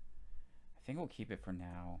 I think we'll keep it for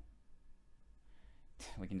now.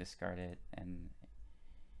 We can discard it and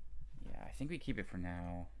yeah, I think we keep it for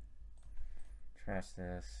now. Trash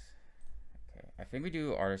this. Okay, I think we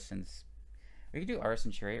do artisans. We could do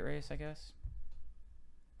artisan chariot race, I guess.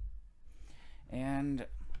 And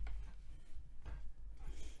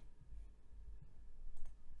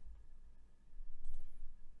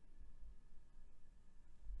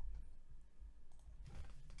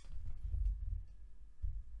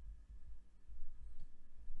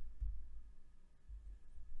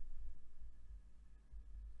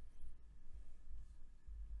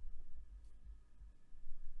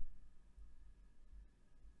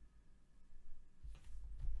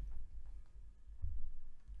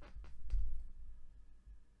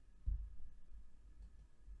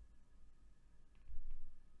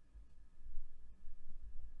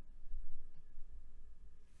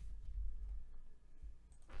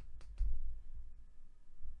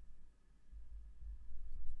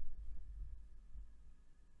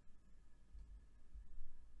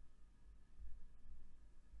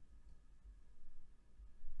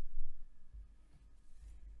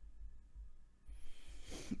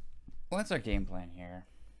Well, that's our game plan here.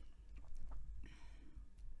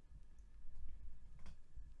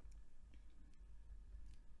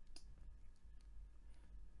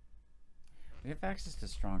 We have access to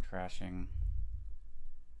strong trashing.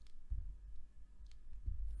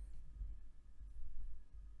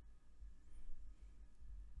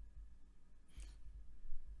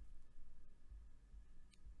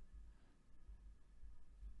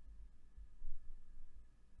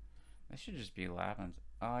 This should just be Lapins.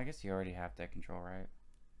 Oh, I guess you already have deck control, right?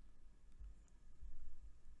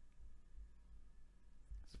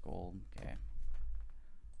 It's gold, okay.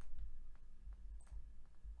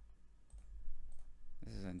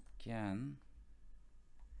 This is again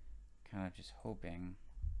kind of just hoping.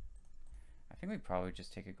 I think we probably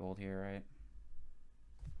just take a gold here, right?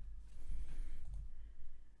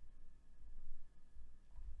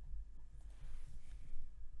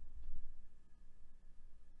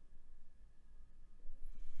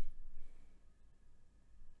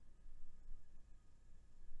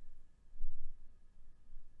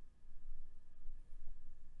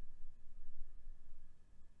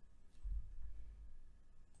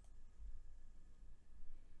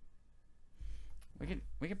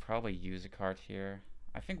 We could probably use a card here.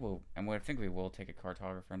 I think we will take a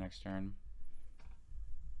cartographer next turn.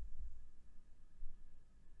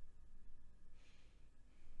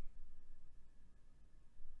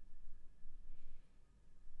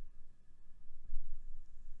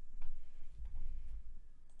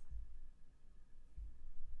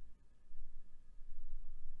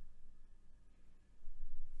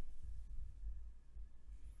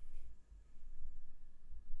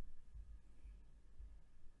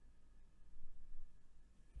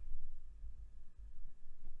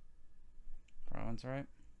 Province, right?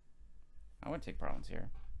 I would take Province here.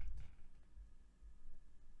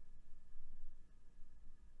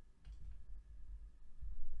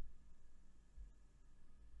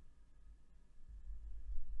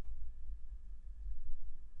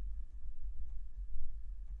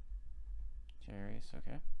 Cherries,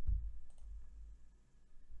 okay.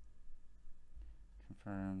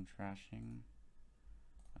 Confirm trashing.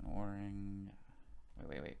 Unwarring.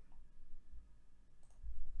 Wait. Wait.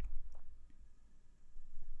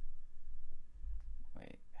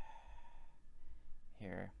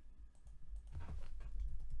 Here.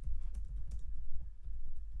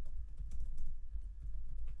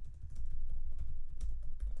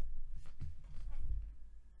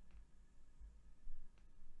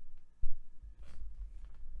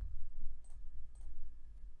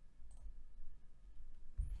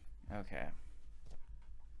 Okay.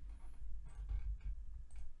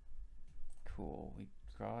 Cool. We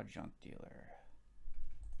draw a junk dealer.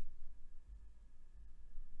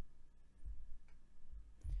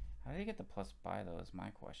 How did he get the plus buy though is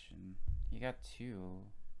my question. He got 2.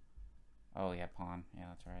 Oh yeah, pawn. Yeah,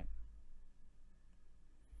 that's right.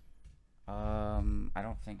 I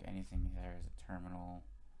don't think anything there is a terminal.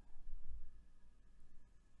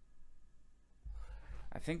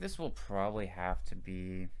 I think this will probably have to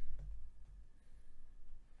be...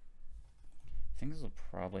 I think this will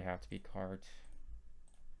probably have to be cart.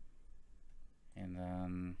 And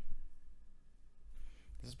then...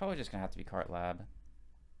 This is probably just going to have to be cart lab.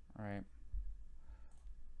 Alright.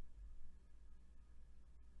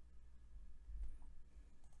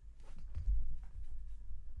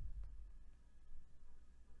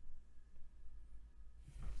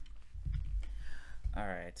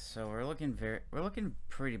 Alright, so we're looking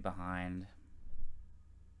pretty behind.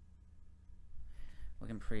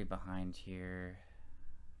 Looking pretty behind here.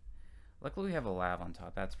 Luckily we have a lab on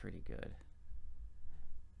top, that's pretty good.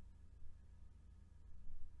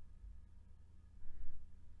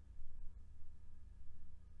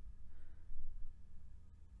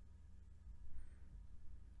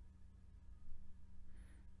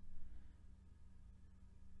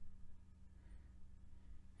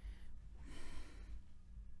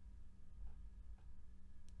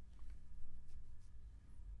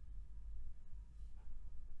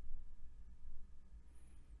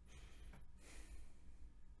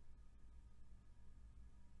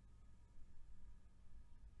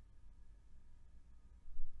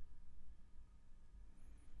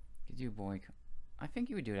 Do boy, I think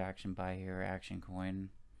you would do an action buy here, action coin,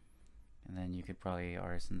 and then you could probably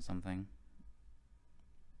artisan something.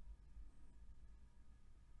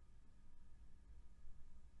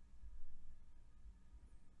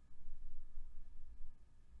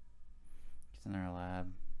 It's in our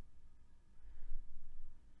lab.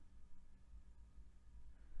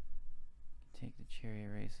 Take the cherry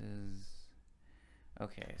erases.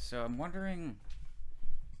 Okay, so I'm wondering.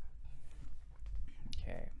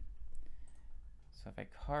 Okay. So if I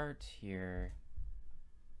cart here,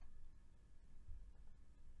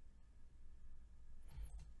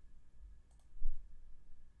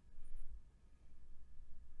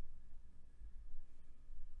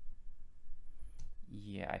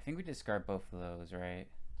 yeah, I think we discard both of those, right?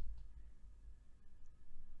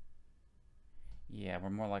 Yeah,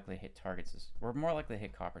 we're more likely to hit targets. We're more likely to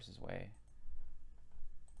hit coppers' way.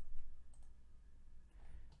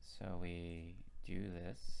 So we do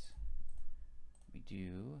this. We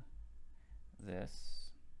do this.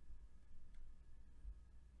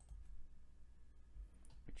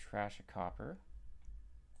 We trash a copper.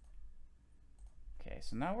 Okay,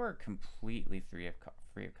 so now we're completely free of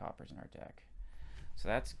coppers in our deck. So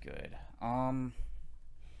that's good.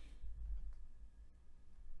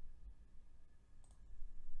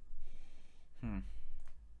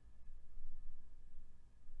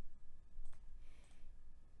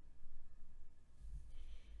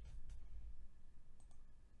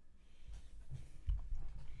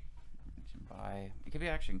 Buy. It could be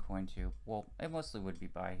action coin too. Well, it mostly would be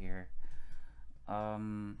buy here.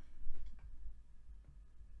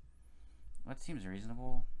 What seems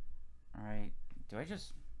reasonable? Alright. Do I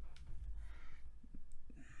just...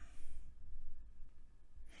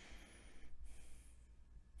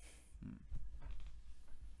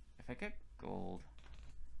 If I get gold...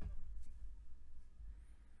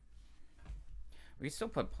 We can still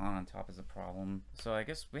put pawn on top as a problem. So I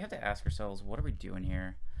guess we have to ask ourselves, what are we doing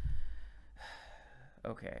here?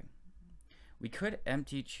 Okay. We could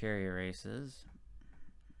empty cherry races.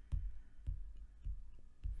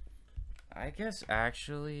 I guess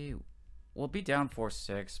actually we'll be down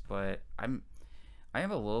 4-6, but I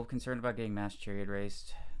am a little concerned about getting mass chariot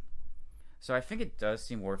raced. So I think it does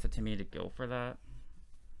seem worth it to me to go for that.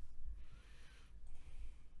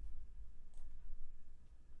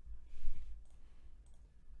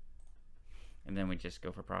 And then we just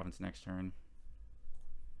go for province next turn.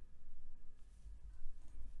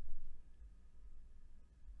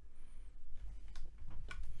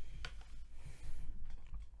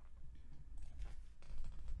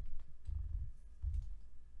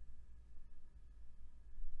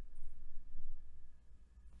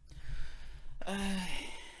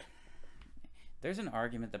 There's an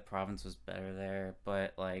argument that province was better there,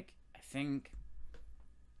 but like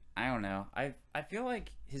I don't know. I feel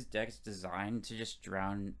like his deck's designed to just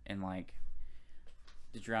drown in like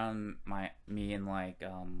me in like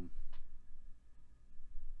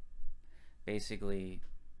basically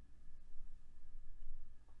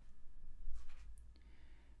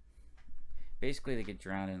they get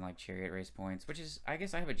drowned in like chariot race points, which is, I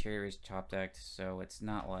guess I have a chariot race top decked, so it's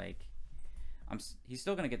not like he's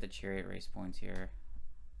still gonna get the chariot race points here.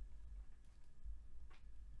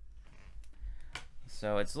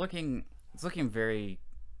 So it's looking very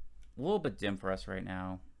a little bit dim for us right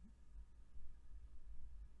now.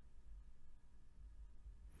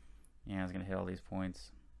 Yeah, I was gonna hit all these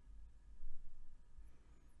points.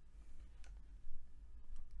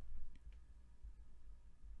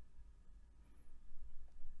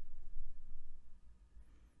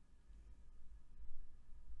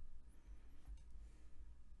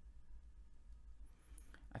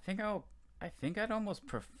 I think I'd almost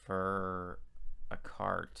prefer a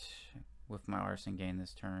cart with my arson gain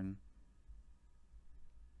this turn.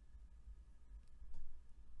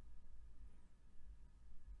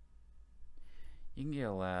 You can get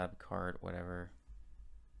a lab, cart, whatever.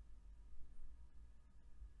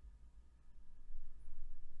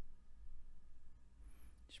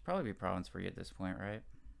 Should probably be province free at this point, right?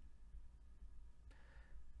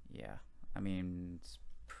 Yeah, I mean, it's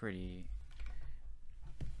pretty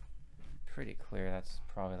clear that's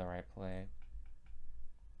probably the right play.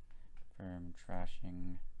 Confirm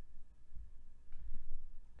trashing.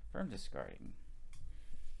 Confirm discarding.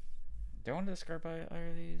 Don't want to discard by either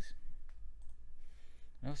of these.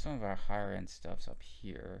 I know some of our higher end stuff's up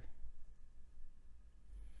here.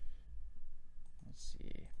 Let's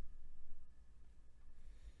see.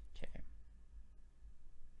 Okay.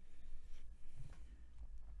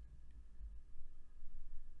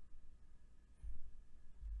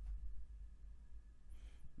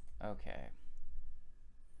 Okay.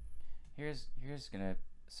 Here's gonna,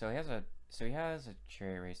 so he has a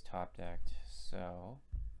cherry race top decked, so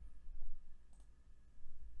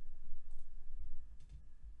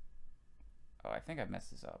oh, I think I've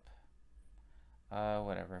messed this up.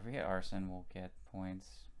 Whatever. If we hit arson, we'll get points.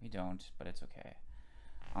 We don't, but it's okay.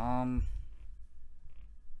 Let's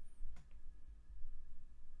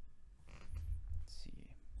see.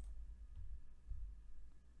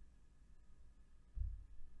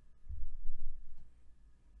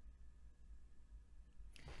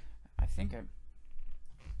 I think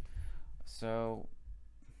So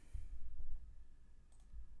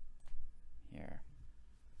here.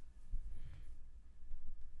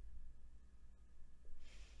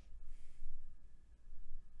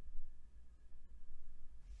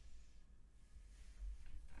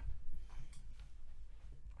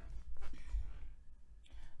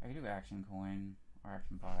 I could do action coin or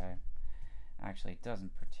action buy. Actually, it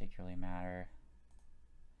doesn't particularly matter.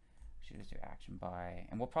 We should just do action buy.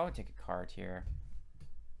 And we'll probably take a card here.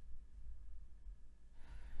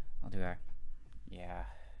 I'll do that. Yeah.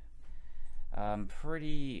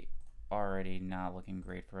 Pretty already not looking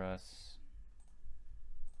great for us.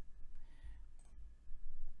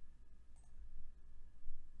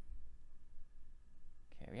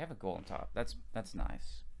 Okay, we have a goal on top. That's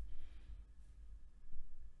nice.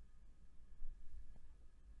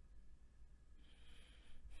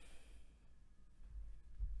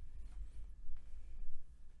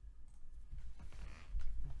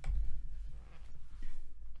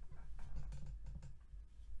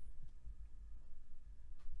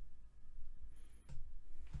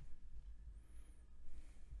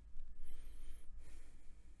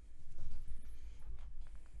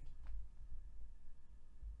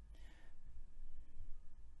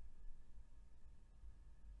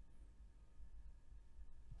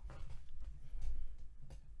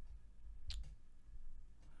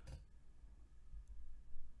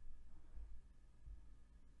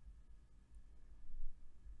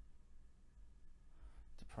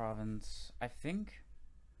 Province. I think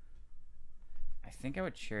I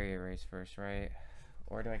would chariot race first, right?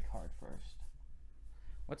 Or do I card first?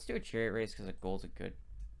 Let's do a chariot race because gold's a good,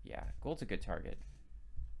 yeah, gold's a good target.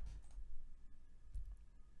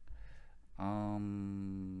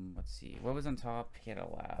 Let's see. What was on top? He had a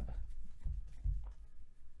lab.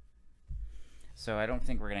 So I don't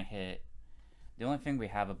think we're gonna hit. The only thing we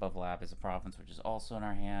have above lab is a province, which is also in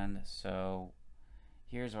our hand. So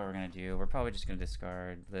here's what we're gonna do. We're probably just gonna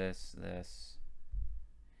discard this,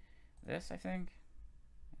 I think,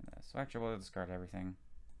 and this. So actually, we'll discard everything.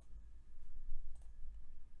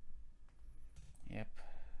 Yep.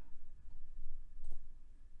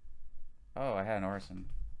 Oh, I had an artisan.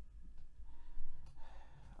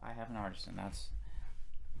 I have an artisan. That's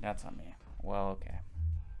on me. Well, okay.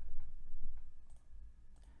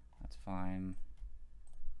 That's fine.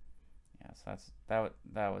 Yes, that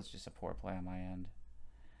was just a poor play on my end.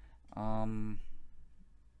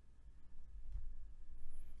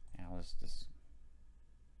 Yeah, let's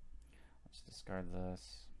discard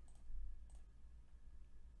this.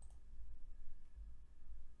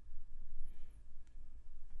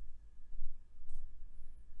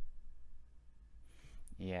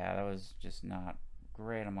 Yeah, that was just not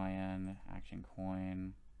great on my end. Action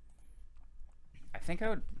coin. I think I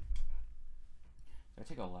would. Do I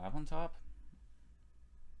take a lab on top?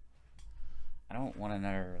 I don't want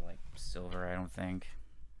another like silver, I don't think.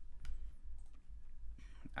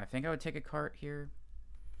 I think I would take a cart here.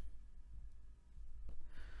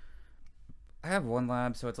 I have one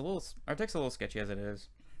lab, so it's a little, our deck's a little sketchy as it is.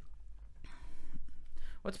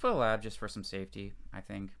 Let's put a lab just for some safety, I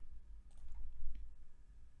think.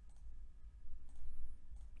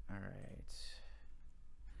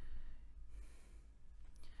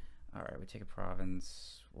 Alright, we take a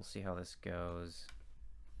province. We'll see how this goes.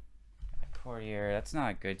 Courtier, that's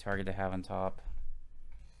not a good target to have on top.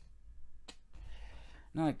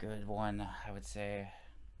 Not a good one, I would say.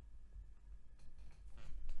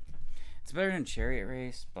 It's better than Chariot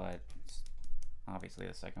Race, but it's obviously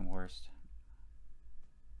the second worst.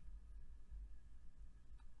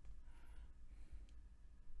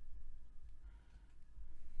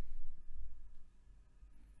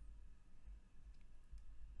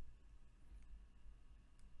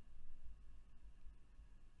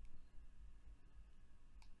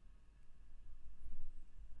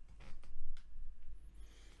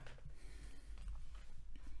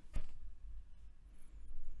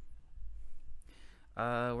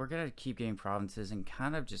 We're gonna keep getting provinces and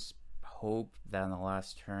kind of just hope that on the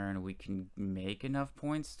last turn we can make enough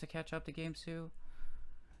points to catch up to gamesou.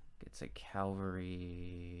 It's a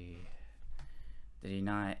cavalry. Did he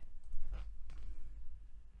not?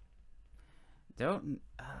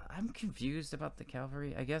 I'm confused about the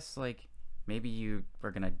cavalry. I guess like maybe you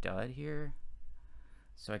were gonna dud here,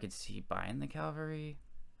 so I could see buying the cavalry,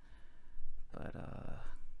 but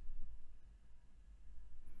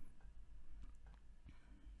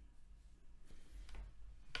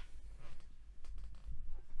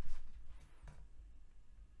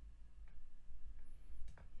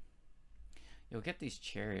you'll get these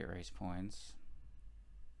chariot race points.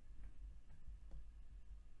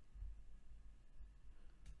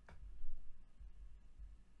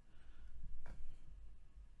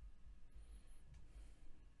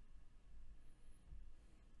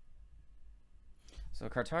 So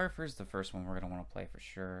Cartographer is the first one we're going to want to play for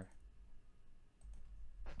sure.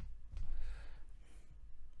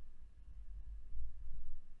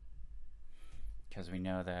 Because we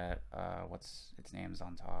know that, what's its name's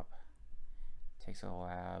on top. Takes a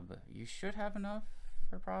lab. You should have enough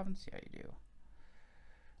for province? Yeah, you do.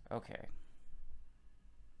 Okay.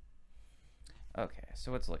 Okay,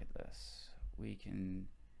 so let's look at this. We can...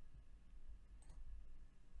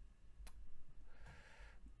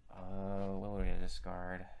 what would we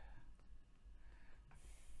discard?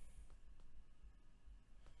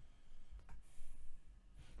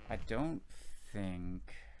 I don't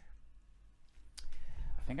think...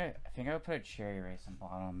 I think I would put a cherry race on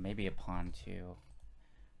bottom, maybe a pawn too.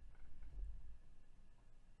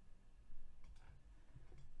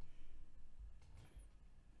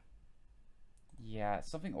 Yeah,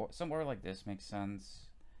 somewhere like this makes sense.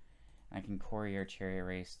 I can courier cherry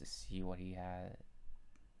race to see what he had.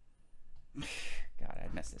 God, I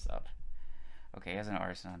messed this up. Okay, he has an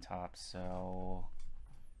arson on top, so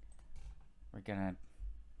we're gonna...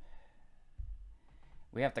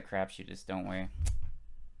 We have to crapshoot this, don't we? I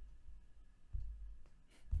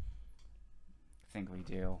think we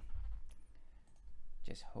do.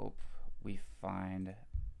 Just hope we find...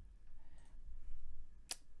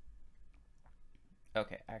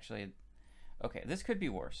 Okay, actually... Okay, this could be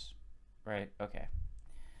worse. Right? Okay.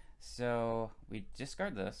 So, we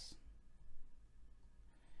discard this.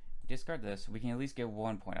 Discard this. We can at least get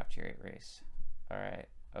 1 point off Chariot Race. Alright,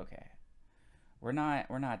 okay. We're not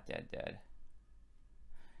dead.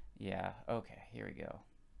 Yeah, okay, here we go.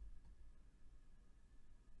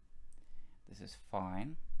 This is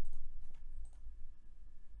fine.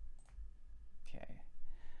 Okay,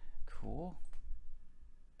 cool.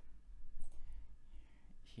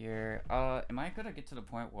 Here, am I gonna get to the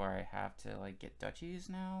point where I have to, like, get duchies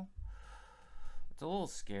now? It's a little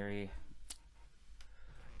scary.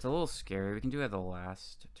 It's a little scary. We can do it the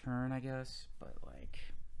last turn, I guess, but, like...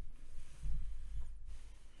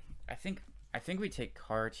 I think we take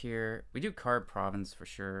card here. We do card province for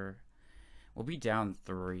sure. We'll be down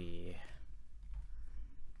 3.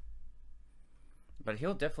 But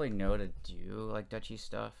he'll definitely know to do, like, duchy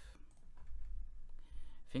stuff.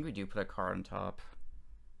 I think we do put a card on top.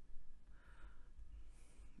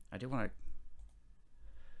 I do want to...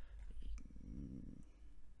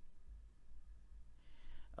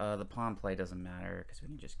 the pawn play doesn't matter, because we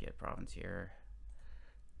can just get province here.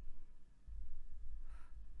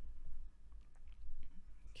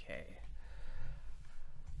 Okay.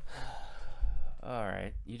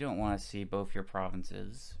 Alright, you don't want to see both your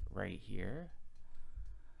provinces right here.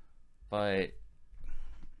 But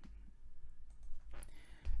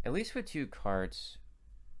at least with 2 cards,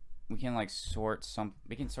 we can like sort some,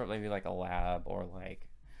 we can sort maybe like a lab or like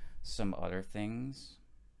some other things.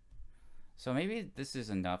 So maybe this is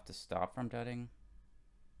enough to stop from dudding.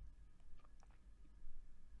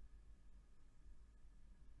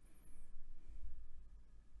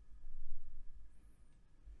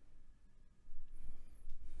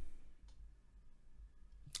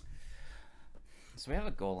 So we have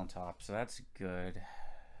a goal on top, so that's good.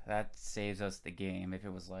 That saves us the game. If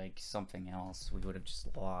it was like something else, we would have just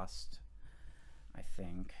lost, I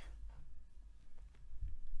think.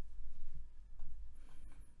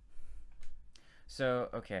 So,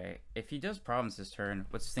 okay, if he does province this turn,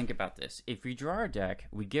 let's think about this. If we draw our deck,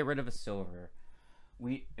 we get rid of a silver.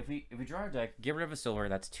 If we draw our deck, get rid of a silver,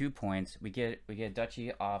 that's 2 points. We get a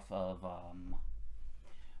duchy off of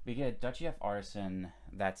we get a duchy off artisan,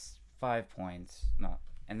 that's 5 points. No,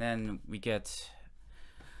 and then we get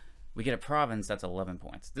a province, that's 11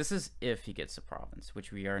 points. This is if he gets a province,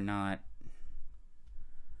 which we are not.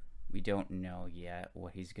 We don't know yet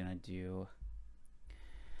what he's gonna do.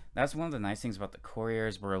 That's one of the nice things about the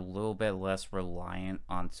couriers. We're a little bit less reliant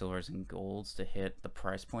on silvers and golds to hit the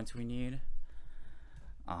price points we need.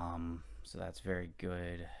 So that's very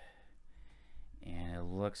good. And it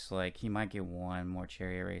looks like he might get 1 more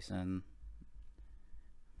chariot race in.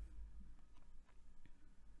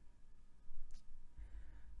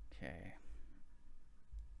 Okay.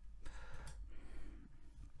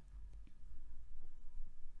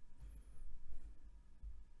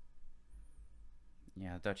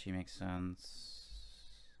 Yeah, duchy makes sense.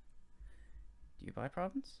 Do you buy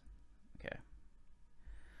province? Okay.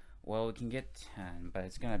 Well, we can get 10, but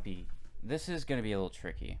it's gonna be... This is gonna be a little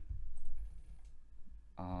tricky.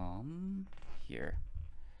 Here.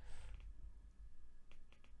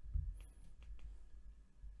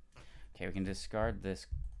 Okay, we can discard this.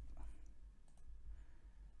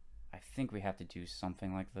 I think we have to do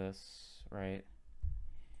something like this, right?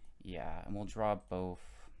 Yeah, and we'll draw both.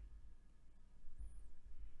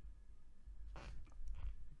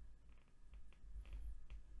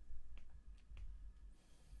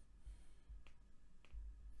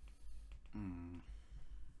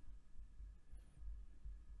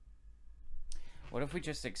 What if we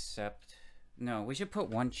just accept... No, we should put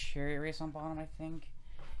one cherry erase on bottom, I think.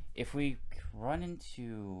 If we run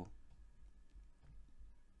into...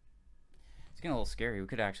 It's getting a little scary. We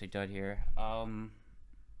could actually dud here. I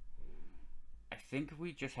think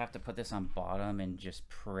we just have to put this on bottom and just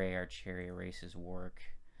pray our cherry erases work.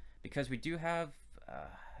 Because we do have... a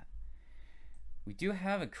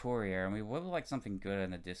courier, and we would like something good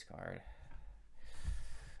in the discard.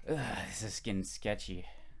 Ugh, this is getting sketchy.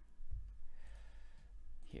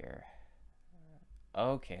 Here.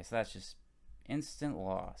 Okay, so that's just instant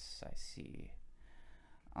loss. I see.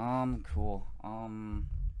 Cool. Can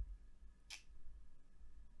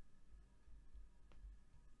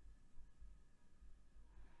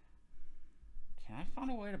I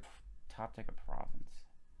find a way to top deck a province?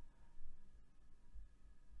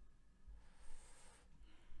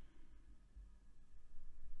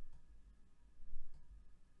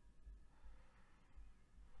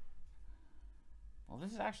 Well,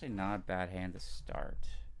 this is actually not a bad hand to start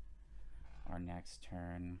our next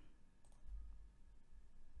turn.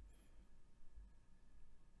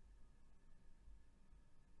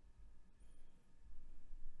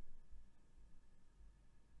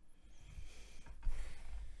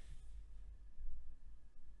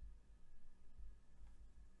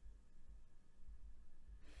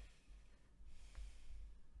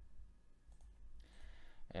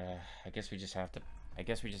 I guess we just have to. I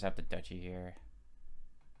guess we just have to Dutchy here.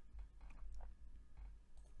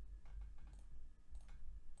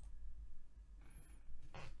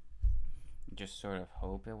 Just sort of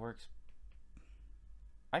hope it works.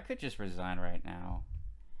 I could just resign right now.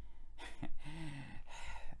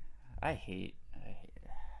 I hate it.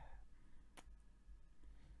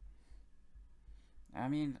 I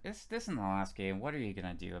mean, this in the last game. What are you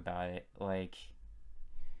gonna do about it? Like,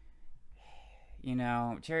 you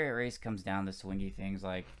know, Chariot Race comes down to swingy things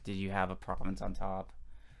like, did you have a province on top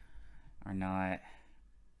or not?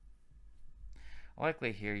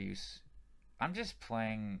 Likely here I'm just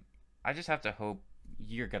playing. I just have to hope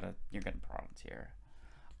you're gonna province here.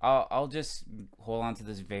 I'll just hold on to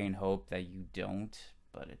this vain hope that you don't,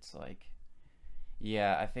 but it's like,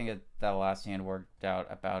 yeah, I think that last hand worked out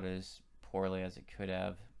about as poorly as it could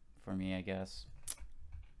have for me, I guess.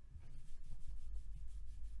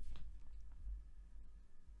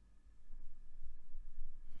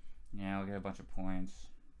 Yeah, I'll get a bunch of points.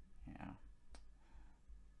 Yeah.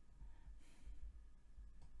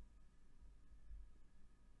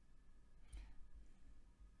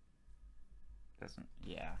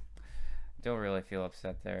 Yeah. Don't really feel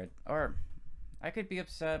upset there. Or, I could be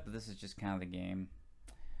upset, but this is just kind of the game.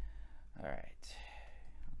 Alright.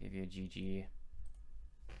 I'll give you a GG.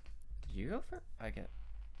 Did you go for...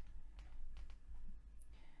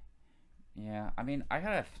 Yeah, I mean, I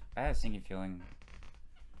had a sinking feeling.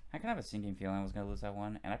 I kind of have a sinking feeling I was going to lose that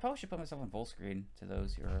one. And I probably should put myself on full screen to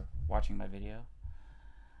those who are watching my video.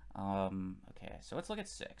 Okay, so let's look at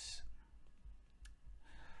 6.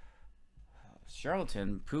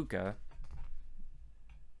 Charlatan, Pooka.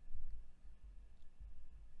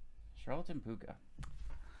 Charlatan, Pooka.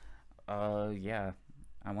 Yeah.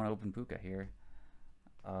 I want to open Pooka here.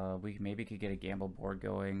 We maybe could get a gamble board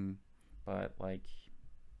going, but like...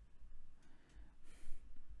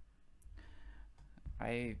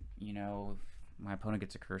 you know, if my opponent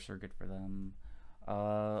gets a cursor, good for them.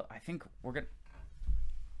 I think we're gonna...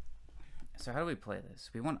 So how do we play this?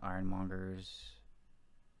 We want Ironmongers.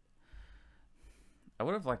 I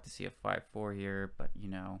would have liked to see a 5-4 here, but you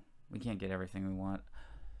know, we can't get everything we want.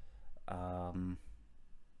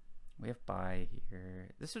 We have buy here.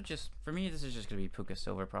 This would just, for me, this is just gonna be Pooka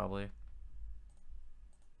Silver probably.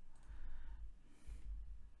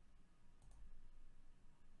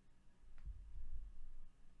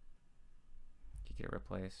 You get a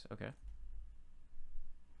replace, okay.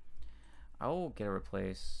 I'll get a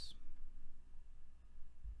replace.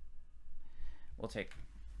 We'll take.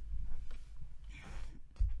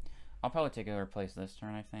 I'll probably take a replace this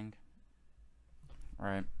turn, I think.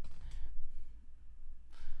 Right.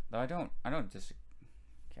 Though I don't just...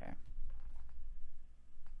 Okay.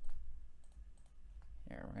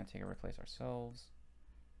 Here, we're gonna take a replace ourselves.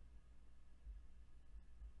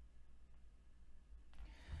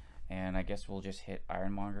 And I guess we'll just hit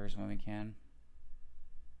Ironmongers when we can.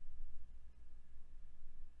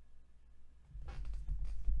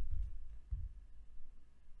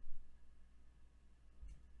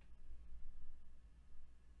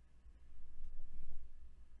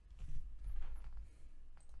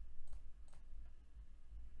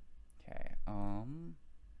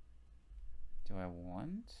 Do I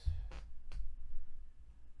want?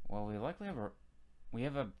 Well, we likely have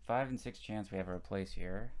a 5 and 6 chance we have a replace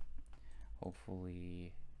here.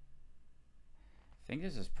 Hopefully, I think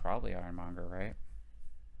this is probably Ironmonger, right?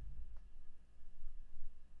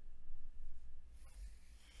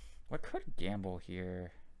 What could gamble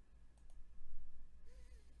here?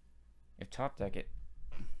 If top deck it,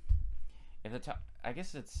 if the top, I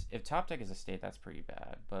guess it's, if top deck is a state, that's pretty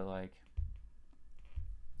bad. But like,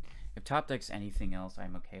 if top deck's anything else,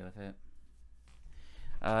 I'm okay with it.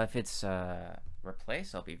 If it's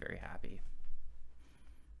replace, I'll be very happy.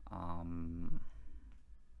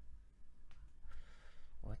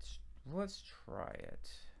 Let's try it.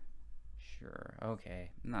 Sure.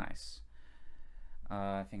 Okay. Nice.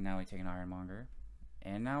 I think now we take an Ironmonger,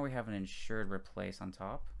 and now we have an insured replace on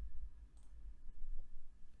top.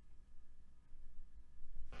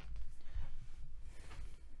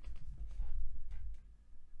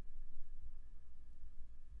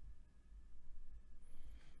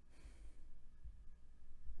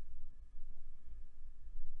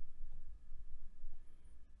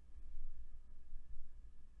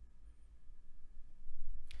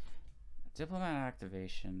 Diplomat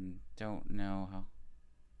activation, don't know how.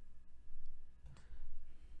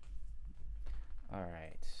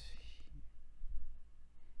 Alright.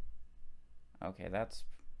 Okay, that's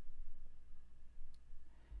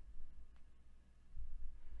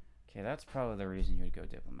probably the reason you would go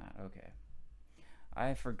diplomat. Okay.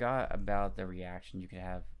 I forgot about the reaction you could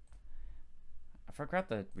have. I forgot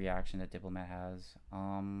the reaction that diplomat has.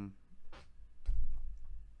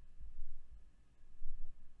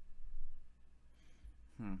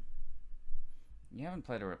 You haven't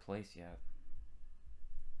played a replace yet.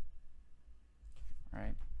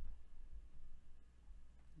 Right?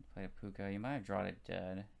 You played a Pooka. You might have drawn it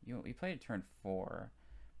dead. You played it turn 4,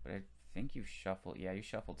 but I think you shuffled. Yeah, you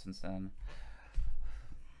shuffled since then.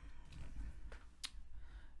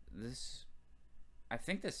 I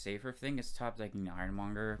think the safer thing is top decking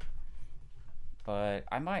Ironmonger, but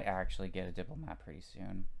I might actually get a diplomat pretty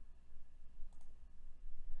soon.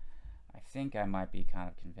 I think I might be kind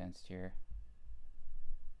of convinced here.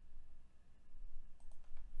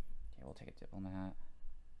 Okay, we'll take a diplomat.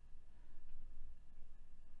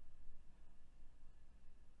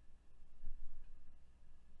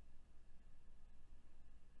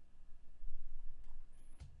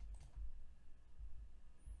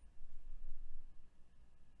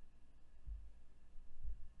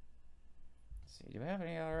 Let's see, do we have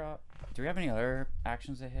any other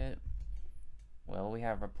actions to hit? Well, we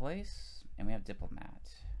have replace and we have diplomat.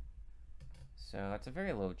 So that's a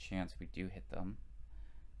very low chance we do hit them.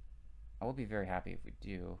 I will be very happy if we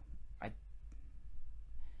do.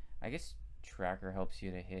 I guess tracker helps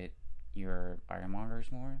you to hit your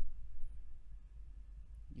Ironmongers more.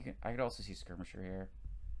 I could also see skirmisher here.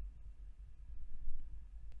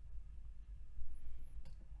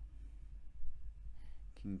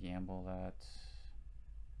 Can gamble that.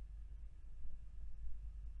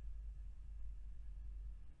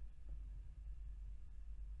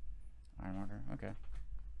 Ironmonger, okay.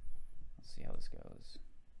 Let's see how this goes.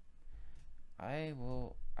 I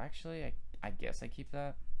will actually, I guess I keep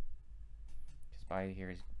that, because buy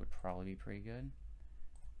here would probably be pretty good.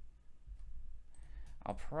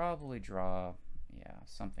 I'll probably draw, yeah,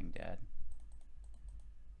 something dead.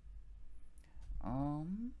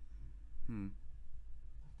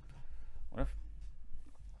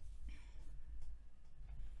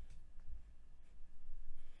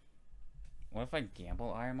 What if I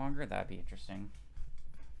gamble Ironmonger? That'd be interesting.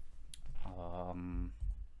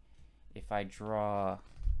 If I draw,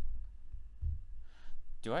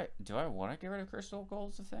 do I want to get rid of Crystal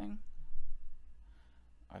Gold as a thing?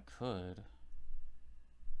 I could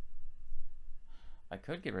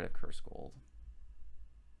get rid of Curse Gold.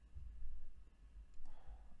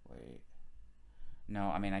 Wait. No,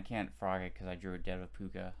 I mean I can't frog it because I drew it dead with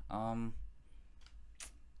Pooka. I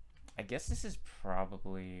guess this is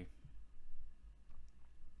probably.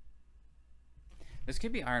 This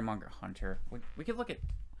could be Ironmonger Hunter. We could look at.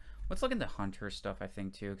 Let's look into Hunter stuff, I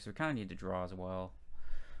think, too, because we kind of need to draw as well.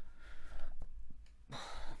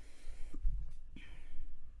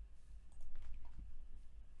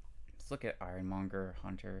 Let's look at Ironmonger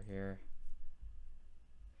Hunter here.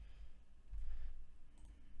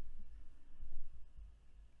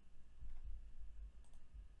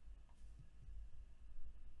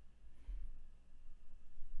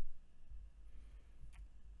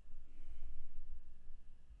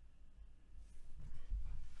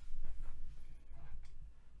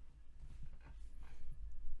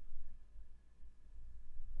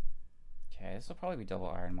 Okay, this will probably be double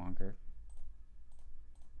Ironmonger.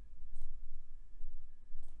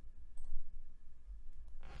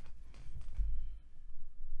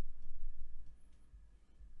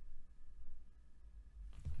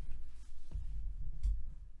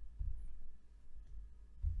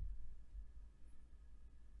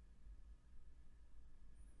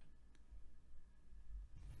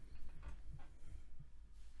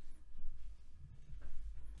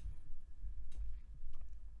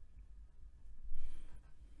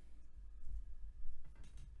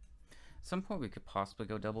 some point we could possibly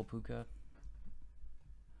go double Pooka.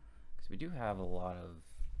 Because we do have a lot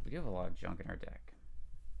of junk in our deck.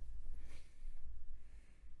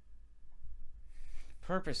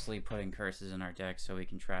 Purposely putting curses in our deck so we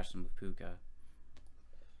can trash them with Pooka.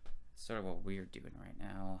 It's sort of what we're doing right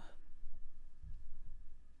now.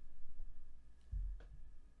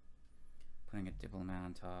 Putting a Diplomat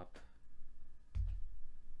on top.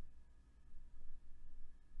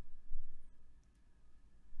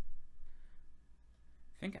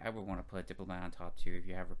 I think I would want to put a Diplomat on top too if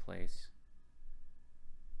you have Replace.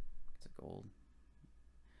 It's a gold.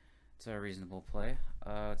 It's a reasonable play.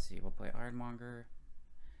 Let's see, we'll play Ironmonger.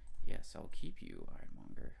 Yes, I'll keep you,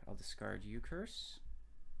 Ironmonger. I'll discard you, Curse.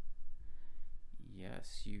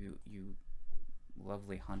 Yes, you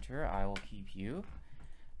lovely hunter. I will keep you.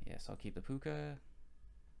 Yes, I'll keep the Pooka.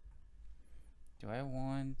 Do I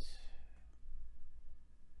want...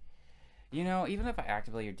 You know, even if I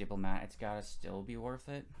activate your Diplomat, it's gotta still be worth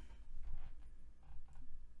it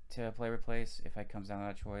to play Replace if it comes down to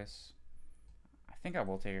that choice. I think I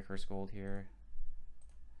will take a Curse Gold here.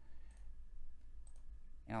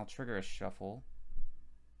 And I'll trigger a Shuffle.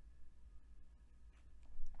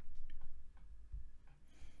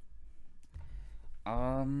 Do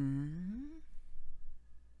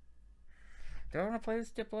I want to play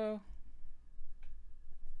this Diplo?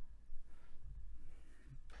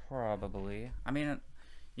 Probably. I mean,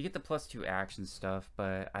 you get the +2 action stuff,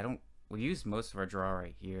 but we use most of our draw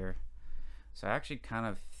right here. So I actually kind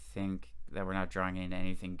of think that we're not drawing into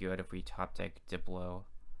anything good if we top deck Diplo.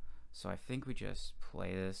 So I think we just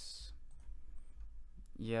play this.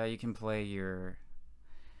 Yeah, you can play your...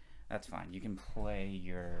 That's fine. You can play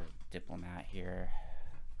your Diplomat here.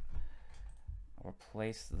 I'll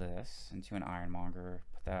replace this into an Ironmonger.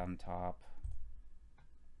 Put that on top.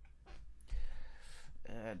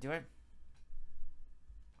 Do I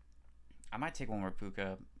might take one more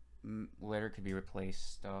Pooka. Later could be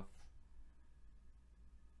replaced stuff.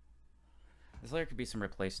 This later could be some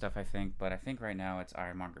replaced stuff, I think, but I think right now it's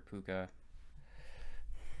Ironmonger Pooka.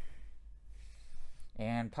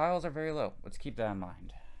 And piles are very low. Let's keep that in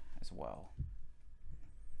mind as well.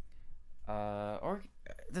 Or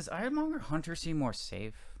does Ironmonger Hunter seem more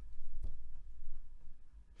safe?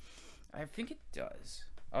 I think it does.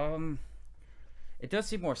 It does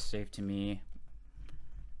seem more safe to me.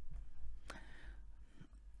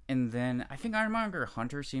 And then I think Ironmonger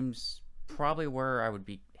Hunter seems probably where I would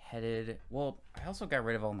be headed. Well, I also got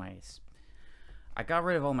rid of all my... I got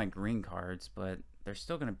rid of all my green cards, but they're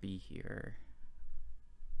still going to be here.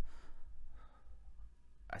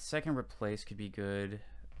 A second replace could be good,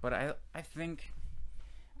 but I think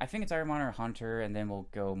it's Ironmonger Hunter, and then we'll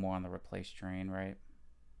go more on the replace train, right?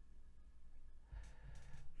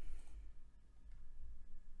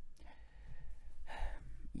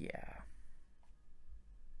 Yeah.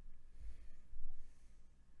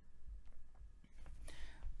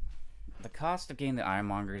 The cost of getting the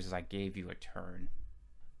Ironmongers is I gave you a turn.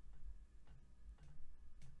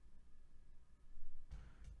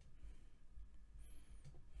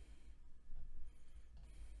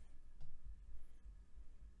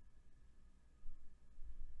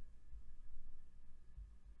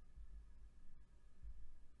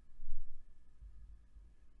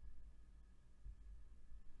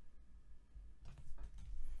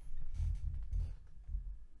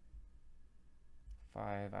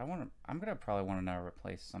 I'm gonna probably want to now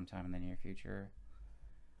replace sometime in the near future.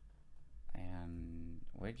 And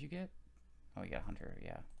what did you get? Oh, you got Hunter,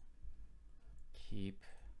 yeah. Keep.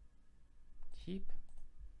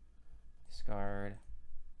 Discard.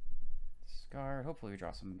 Hopefully we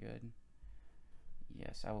draw something good.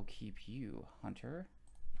 Yes, I will keep you, Hunter.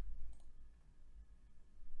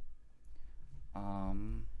 I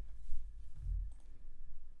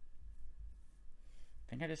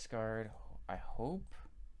think I discard. I hope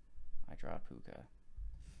I draw a Pooka.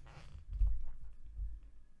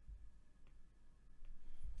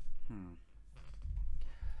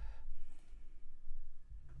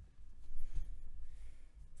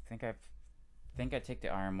 Think I take the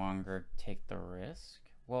Ironmonger, take the risk.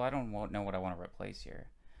 Well, I don't know what I want to replace here.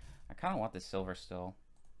 I kind of want the silver still.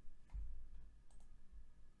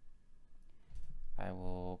 I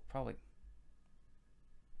will probably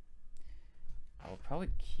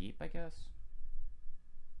keep, I guess.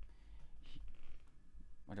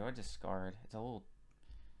 Or do I discard? It's a little...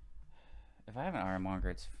 If I have an Ironmonger,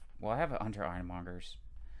 it's... Well, I have a Hunter Ironmongers.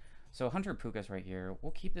 So Hunter Pooka's right here.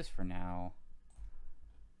 We'll keep this for now.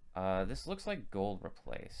 This looks like gold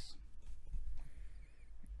replace.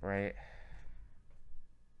 Right?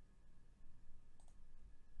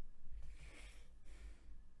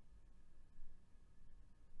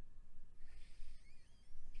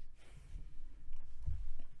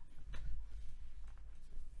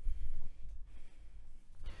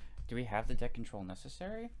 Do we have the deck control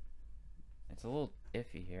necessary? It's a little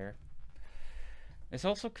iffy here. This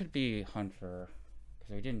also could be Hunter,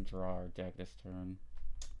 because we didn't draw our deck this turn.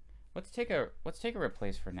 Let's take a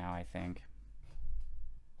replace for now, I think.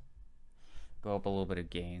 Go up a little bit of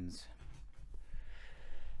gains.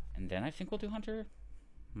 And then I think we'll do Hunter.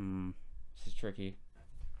 This is tricky.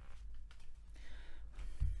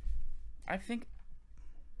 I think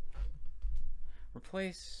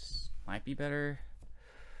replace might be better.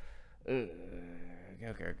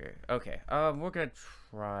 Okay. We're gonna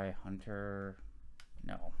try Hunter.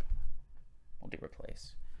 No. We'll do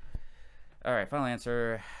replace. Alright, final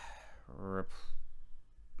answer.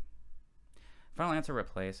 Final answer,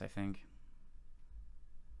 replace, I think.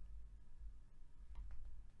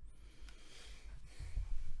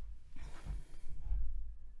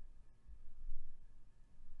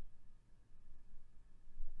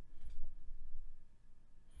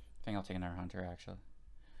 I think I'll take another Hunter, actually.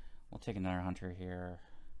 We'll take another Hunter here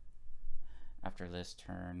after this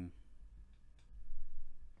turn.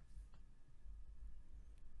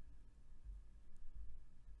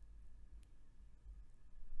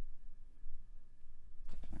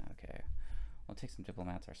 Okay. We'll take some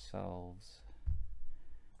diplomats ourselves.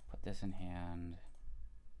 Put this in hand.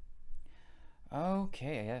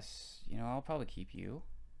 Okay, yes. You know, I'll probably keep you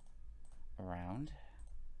around.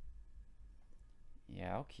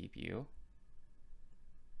 Yeah, I'll keep you.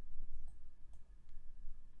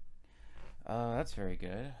 That's very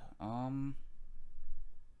good.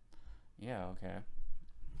 Yeah, okay.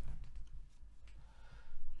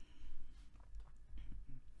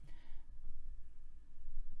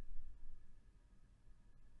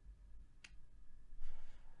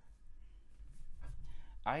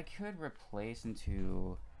 I could replace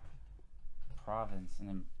into province and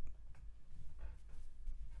then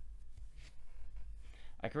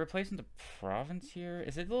I could replace into province here.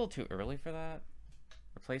 Is it a little too early for that?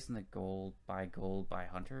 Replacing the gold by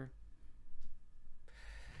Hunter.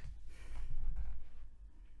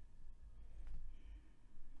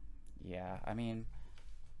 Yeah, I mean,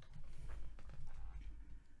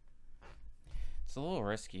 it's a little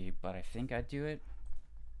risky, but I think I'd do it.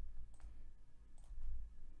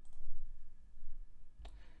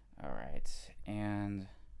 Alright, and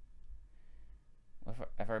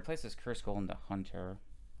if I replace this cursed gold into Hunter,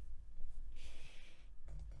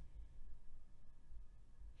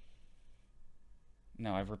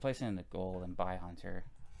 no, I've replaced it into gold and buy Hunter.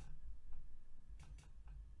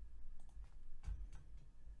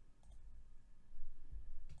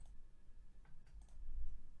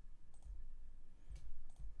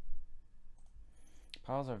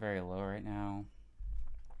 Piles are very low right now.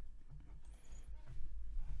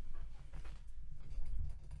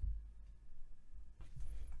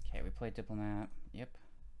 Okay, we played diplomat. Yep.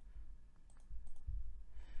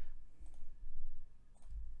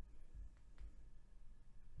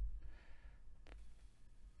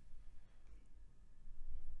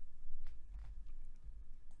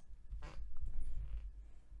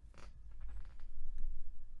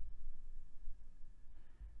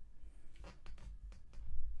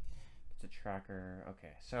 It's a tracker.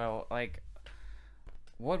 Okay, so like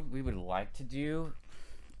what we would like to do,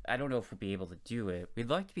 I don't know if we'll be able to do it. We'd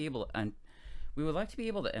like to be able to we would like to be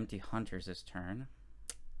able to empty Hunters this turn.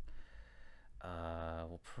 Do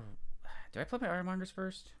I play my Ironmongers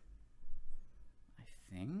first? I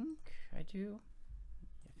think I do.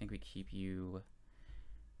 I think we keep you.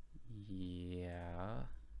 Yeah.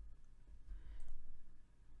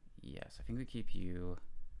 Yes, I think we keep you.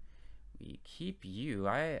 We keep you.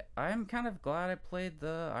 I'm kind of glad I played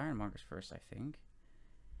the Ironmongers first, I think.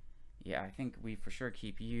 Yeah, I think we for sure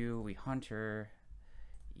keep you. We Hunter.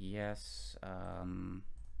 Yes.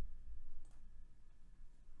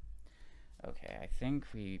 Okay, I think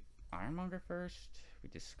we Ironmonger first. We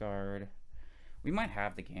discard. We might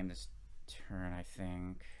have the game this turn, I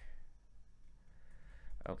think.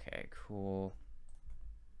 Okay, cool.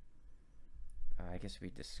 I guess we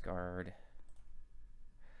discard.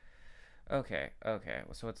 Okay,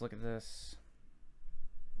 so let's look at this.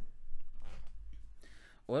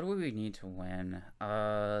 What do we need to win?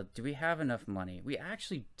 Do we have enough money? We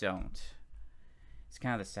actually don't. It's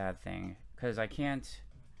kind of the sad thing, because I can't...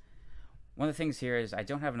 One of the things here is I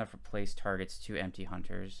don't have enough replace targets to empty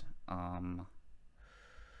Hunters.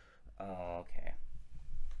 Okay.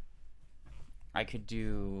 I could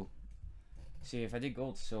do... See, if I did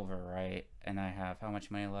gold, silver, right? And I have how much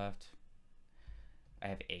money left? I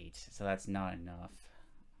have 8, so that's not enough.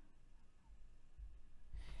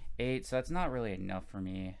 8, so that's not really enough for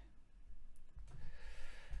me.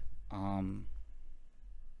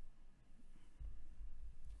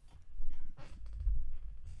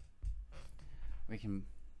 I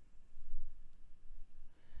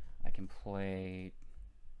can play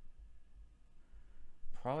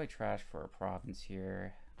probably trash for a province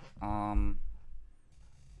here. I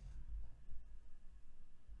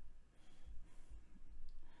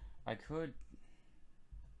could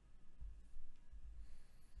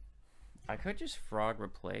just frog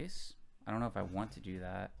replace. I don't know if I want to do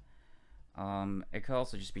that. It could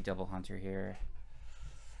also just be double hunter here.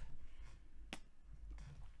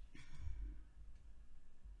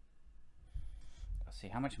 Let's see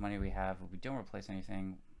how much money we have. If we don't replace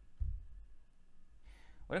anything.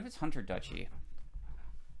 What if it's hunter duchy?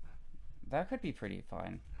 That could be pretty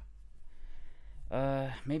fine.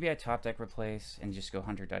 Maybe I top deck replace and just go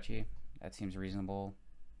hunter duchy. That seems reasonable.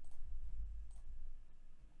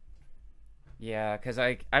 Yeah, because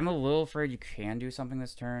I'm a little afraid you can do something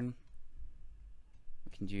this turn.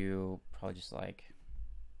 We can do probably just like...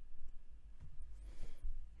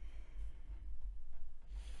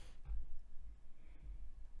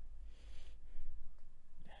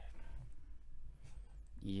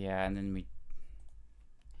 Yeah, and then we...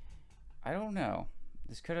 I don't know.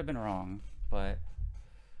 This could have been wrong, but...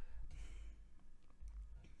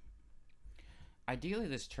 Ideally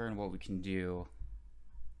this turn what we can do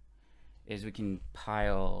is we can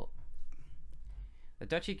pile... The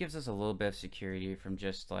duchy gives us a little bit of security from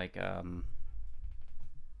just like what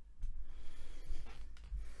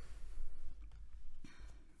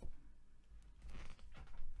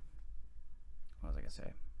was I gonna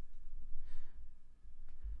say?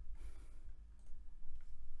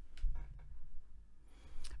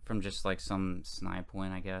 From just like some snipe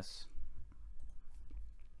win, I guess.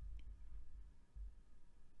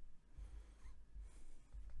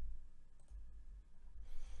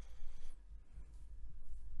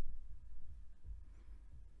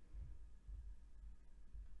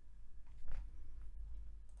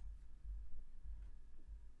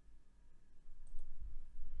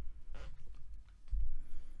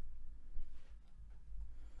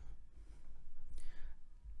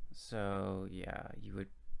 So yeah, you would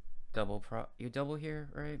double here,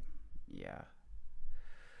 right? Yeah.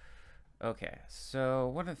 Okay, so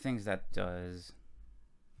one of the things that does...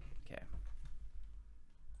 Okay.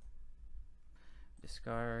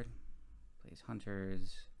 Discard. Plays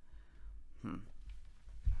hunters.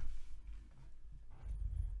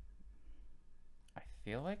 I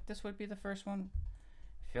feel like this would be the first one.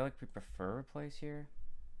 I feel like we prefer replace here.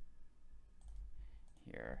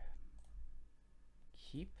 Here.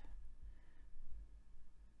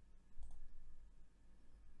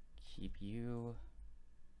 Keep you.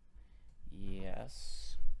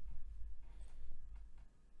 Yes.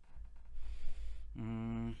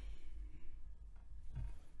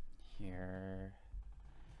 Here.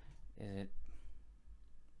 Is it?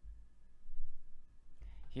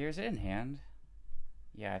 Here's it in hand.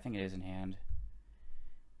 Yeah, I think it is in hand.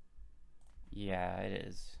 Yeah, it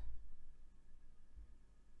is.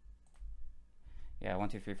 Yeah, 1,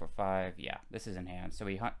 2, 3, 4, 5. Yeah, this is in hand. So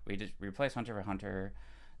we just replace hunter for hunter,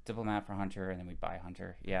 diplomat for hunter, and then we buy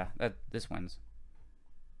hunter. Yeah, this wins.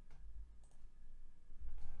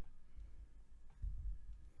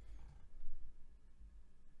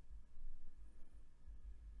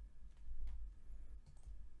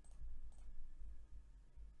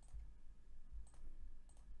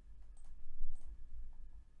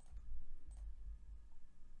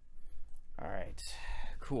 All right,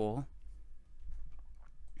 cool.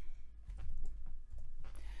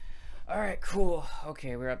 Alright, cool.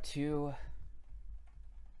 Okay, we're up to...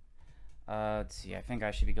 let's see, I think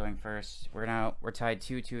I should be going first. We're tied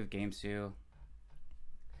 2-2 of gamesou.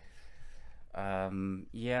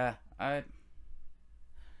 Yeah,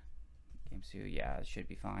 gamesou, yeah, it should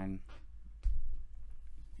be fine.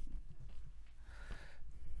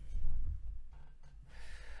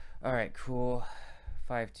 Alright, cool.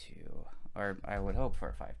 5-2. Or I would hope for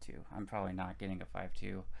a 5-2. I'm probably not getting a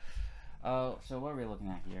 5-2. So what are we looking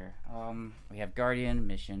at here? We have Guardian,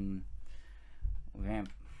 Mission, Vamp.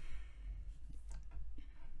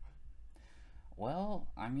 Well,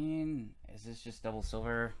 I mean, is this just double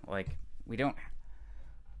silver? Like, we don't...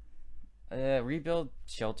 rebuild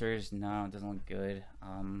shelters, no, it doesn't look good.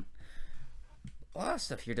 A lot of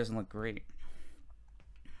stuff here doesn't look great.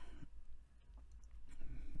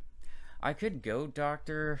 I could go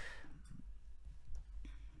Doctor...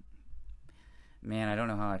 Man, I don't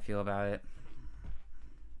know how I feel about it.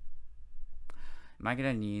 Am I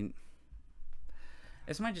gonna need...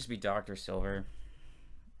 This might just be Dr. Silver.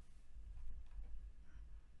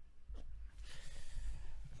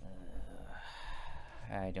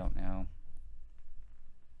 I don't know.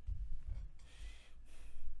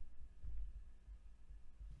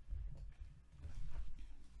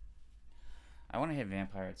 I want to hit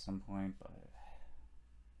vampire at some point, but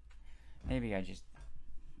maybe I just...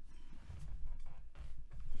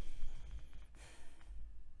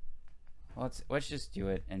 Let's just do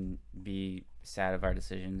it and be sad of our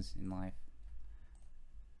decisions in life.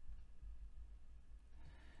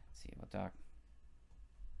 Let's see, what doc?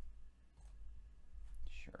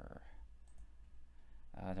 Sure.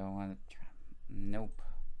 I don't want to... Nope.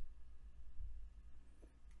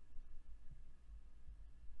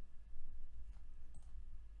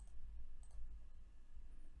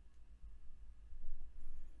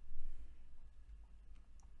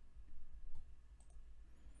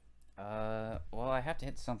 Well, I have to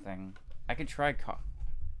hit something. I could try copper,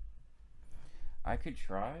 or I could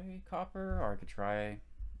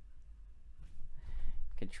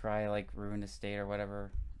try like Ruined Estate or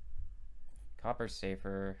whatever. Copper's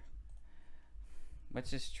safer. Let's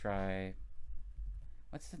just try.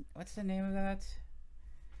 What's the name of that?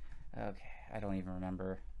 Okay, I don't even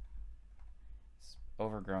remember. It's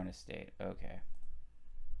Overgrown Estate. Okay.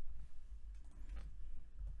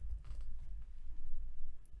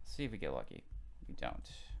 See if we get lucky. We don't.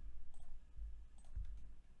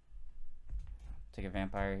 Take a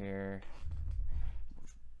vampire here.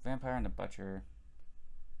 Vampire and a butcher.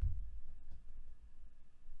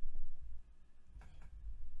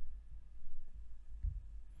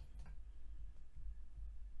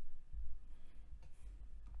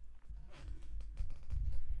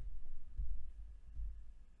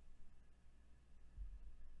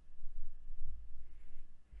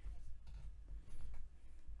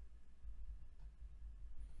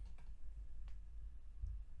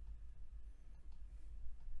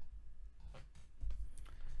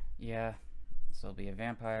 Yeah, so it'll be a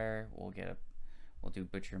vampire. We'll do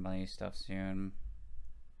butcher money stuff soon.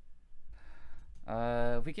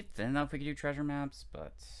 If we get thin enough, we could do treasure maps,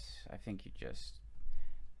 but I think you just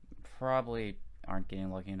probably aren't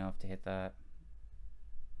getting lucky enough to hit that.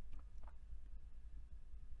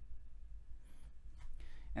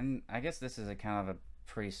 And I guess this is a kind of a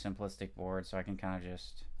pretty simplistic board, so I can kind of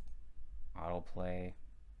just autoplay.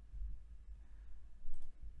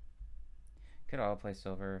 Could autoplay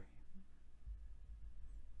silver.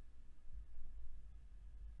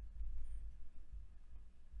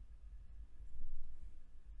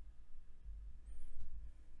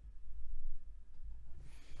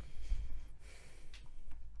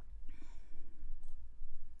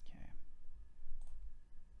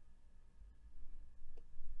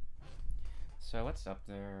 So what's up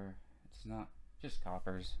there? It's not just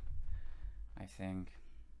coppers, I think.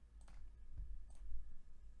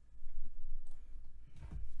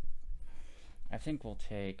 I think we'll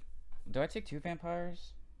take... Do I take 2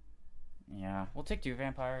 vampires? Yeah, we'll take 2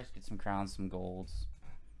 vampires, get some crowns, some golds.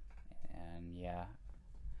 And yeah.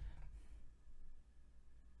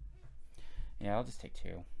 Yeah, I'll just take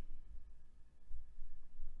 2.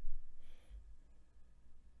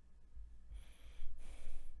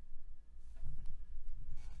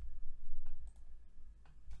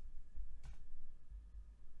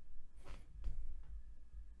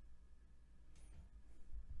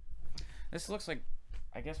 This looks like,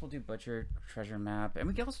 I guess we'll do butcher, treasure map, and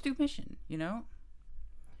we can also do mission, you know?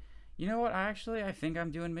 You know what, I think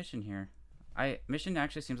I'm doing mission here. Mission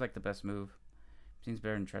actually seems like the best move. Seems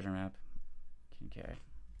better than treasure map. Okay.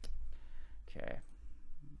 Okay.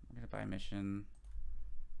 I'm gonna buy mission.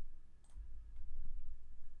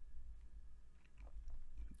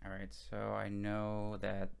 Alright, so I know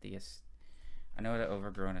that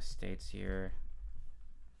Overgrown Estate's here.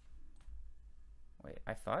 Wait,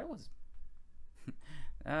 I thought it was...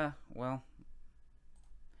 well,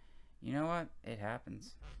 you know what? It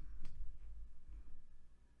happens.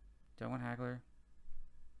 Don't want Haggler.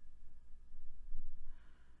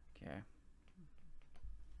 Okay.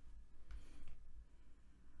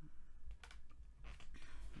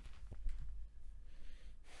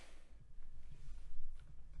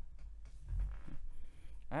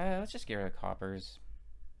 Let's just get rid of coppers.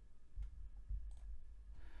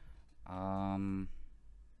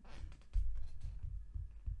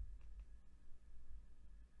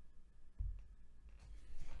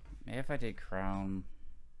 Maybe if I did crown.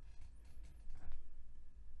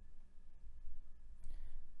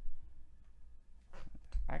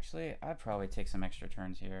 Actually, I'd probably take some extra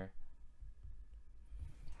turns here.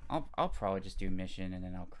 I'll probably just do mission and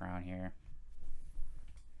then I'll crown here.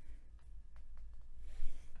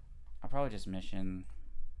 I'll probably just mission,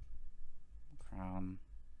 crown.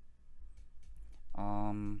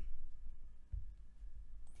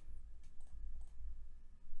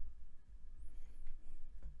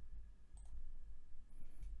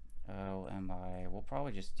 Oh, we'll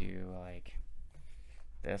probably just do like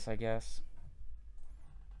this, I guess.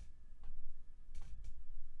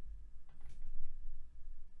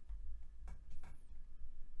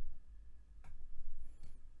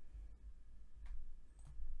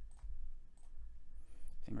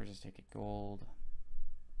 We're just taking gold.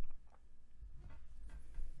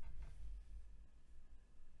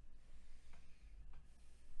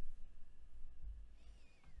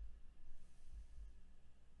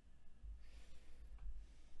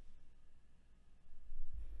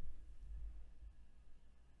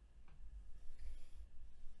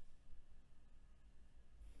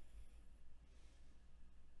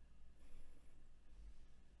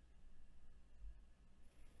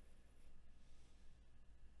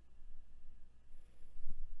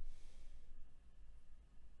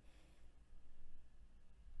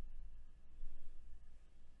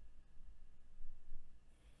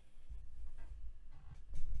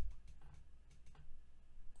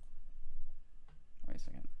 Wait a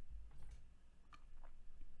second.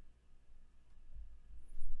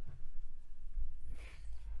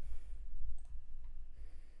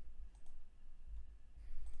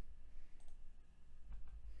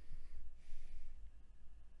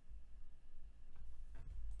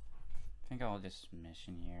 I think I'll just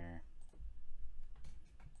mission here.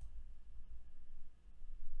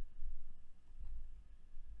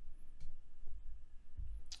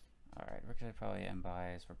 Alright, where could I probably end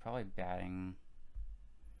buys? We're probably batting.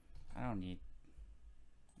 I don't need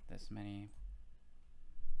this many.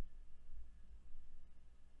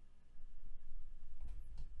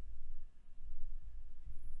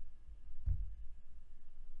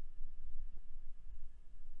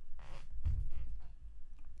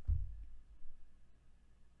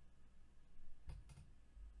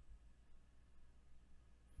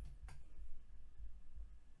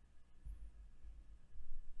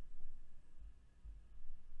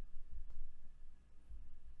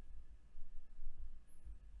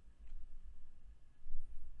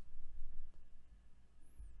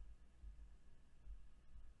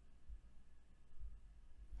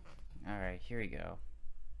 Alright, here we go.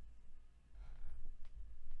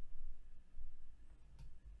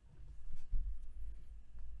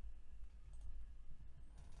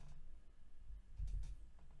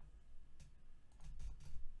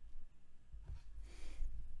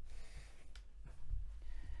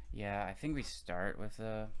 Yeah, I think we start with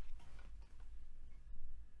the...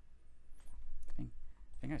 I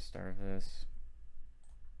think I start with this.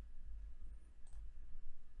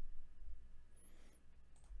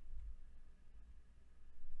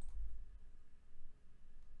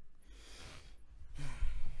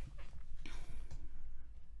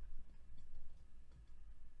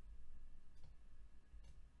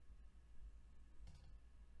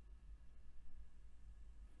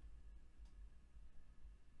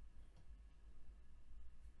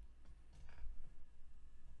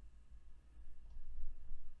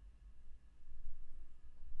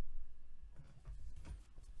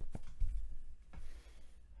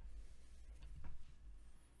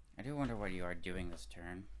 I do wonder what you are doing this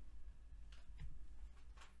turn.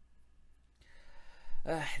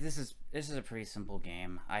 This is a pretty simple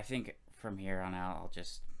game. I think from here on out I'll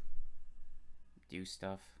just do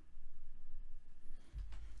stuff.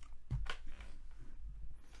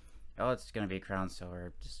 Oh, it's gonna be Crown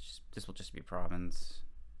Silver. This will just be Province.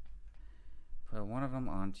 Put one of them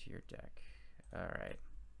onto your deck. All right.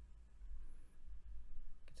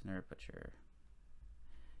 Get another butcher.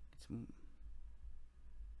 Get some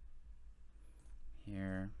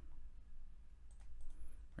here.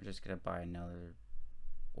 We're just gonna buy another.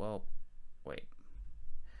 Well, wait.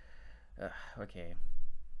 Okay.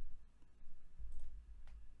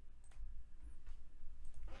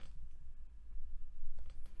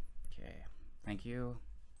 Okay. Thank you.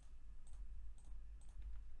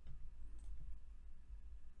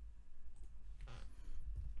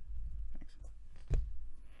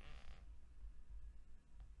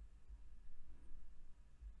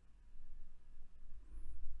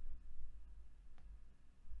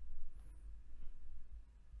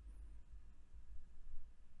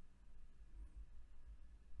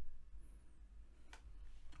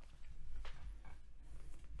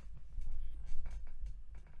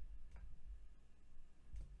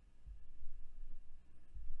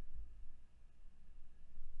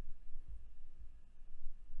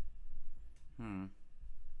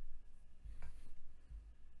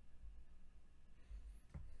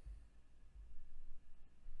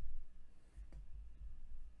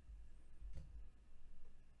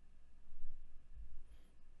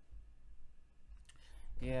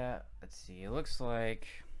 Yeah, let's see. It looks like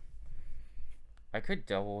I could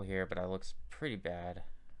double here, but that looks pretty bad.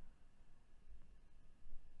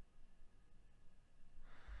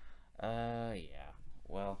 Yeah.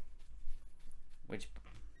 Well, what's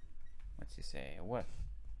he say?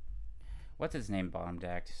 What's his name bottom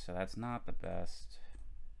decked? So that's not the best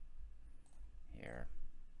here.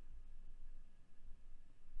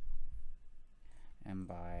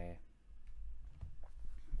 by...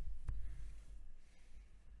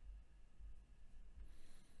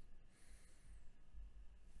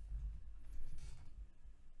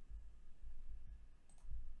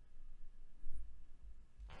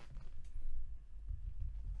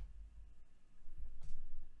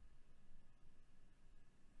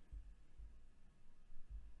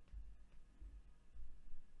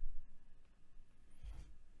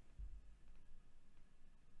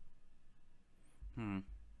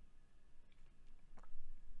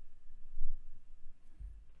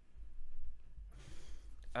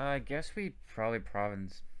 I guess we probably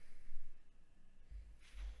province.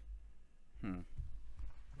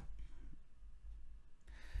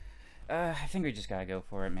 I think we just gotta go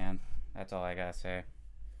for it, man. That's all I gotta say.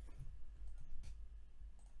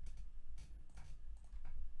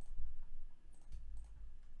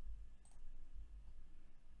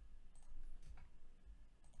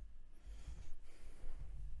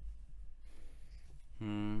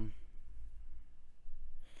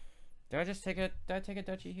 Did I just take a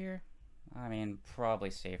duchy here? I mean, probably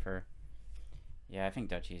safer. Yeah, I think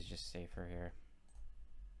duchy is just safer here.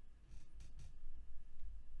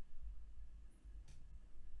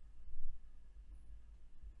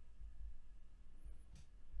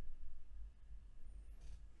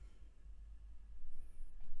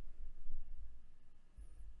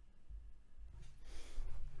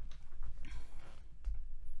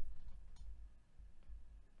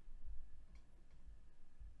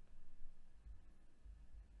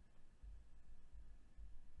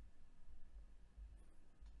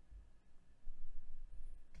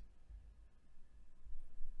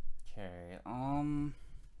 Okay,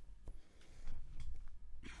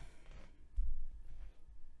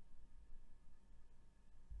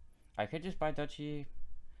 I could just buy duchy.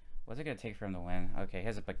 What's it gonna take for him to win? Okay, he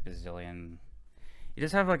has like bazillion. He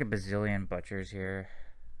does have like a bazillion butchers here.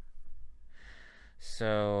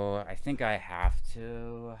 So I think I have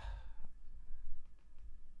to.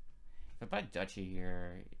 If I buy duchy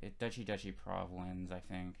here, duchy prov wins, I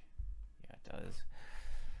think. Yeah, it does.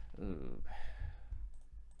 Ooh.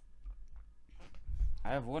 I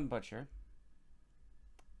have one butcher.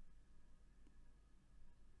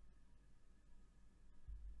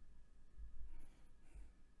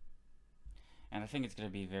 And I think it's gonna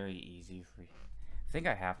be very easy for you. I think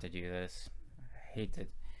I have to do this. I hate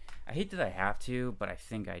that I have to, but I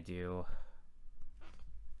think I do.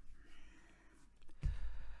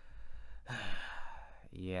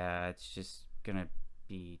 Yeah, it's just gonna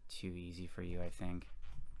be too easy for you, I think.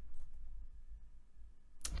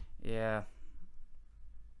 Yeah.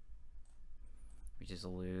 We just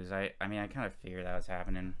lose. I mean, I kind of figured that was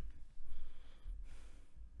happening.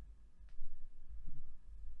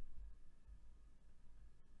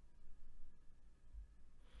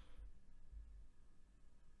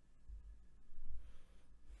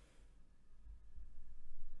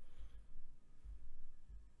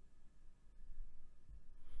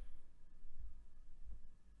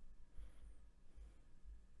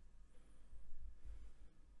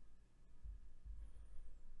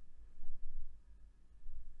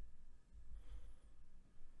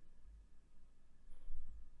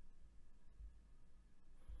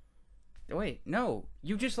 Wait, no,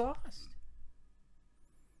 you just lost.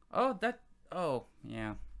 Oh, oh,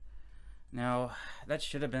 yeah. No, that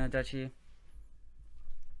should have been a duchy.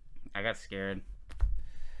 I got scared.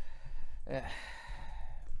 That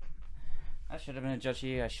should have been a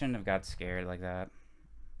duchy. I shouldn't have got scared like that.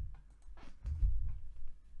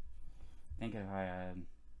 Think if I had...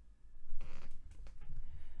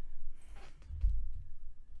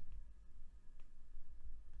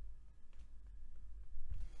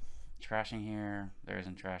 Trashing here. There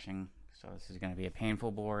isn't trashing. So this is going to be a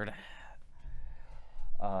painful board.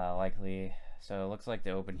 Likely. So it looks like the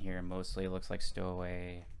open here mostly looks like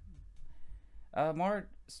Stowaway.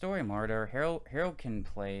 Stowaway Martyr. Herald can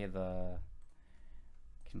play the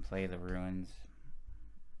ruins.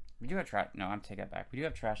 We do have no, I'm taking it back. We do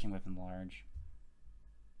have trashing with enlarge.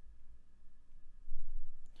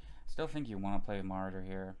 Still think you want to play Martyr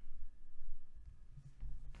here.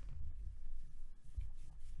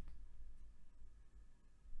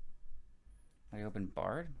 I open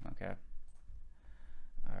Bard? Okay.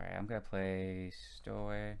 Alright, I'm gonna play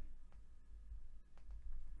Stowaway.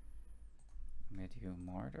 I'm gonna do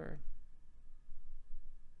Martyr.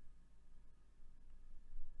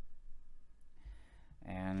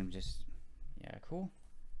 And just, yeah, cool.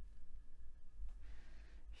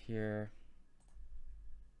 Here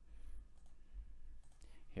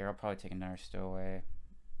I'll probably take another Stowaway.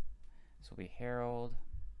 This will be Herald.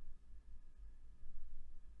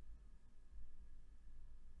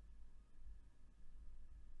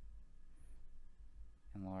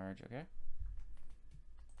 enlarge, okay.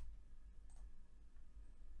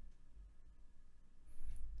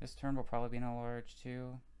 This turn will probably be an enlarge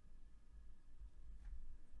too.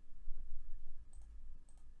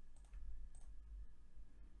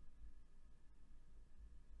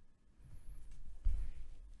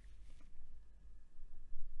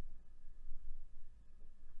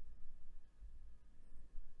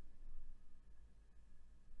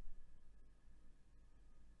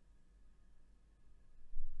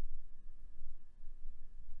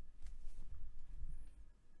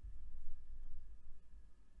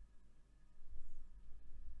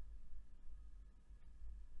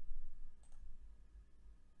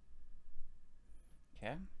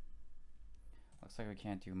 Okay. Looks like we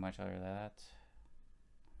can't do much other than that.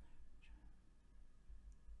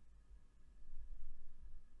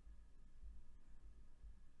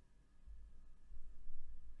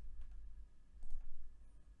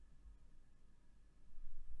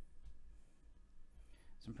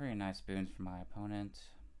 Some pretty nice boons for my opponent.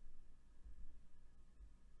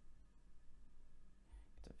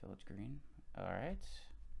 Get the village green. Alright.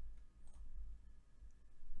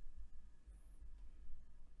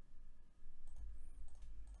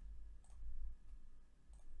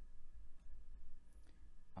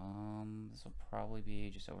 This will probably be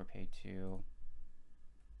just overpaid too.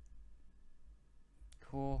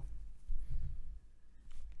 Cool.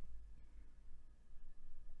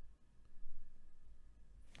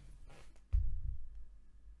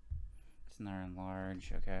 It's another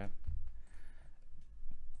enlarge, okay.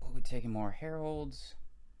 We'll be taking more heralds.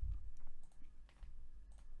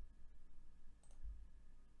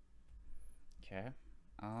 Okay.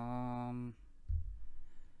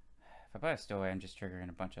 If I buy a stowaway, I'm just triggering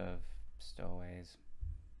a bunch of stowaways.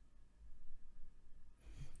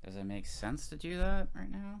 Does it make sense to do that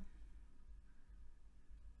right now?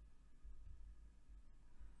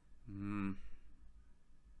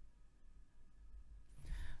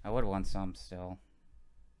 I would want some still.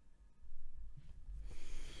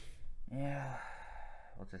 Yeah,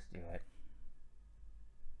 we'll just do it.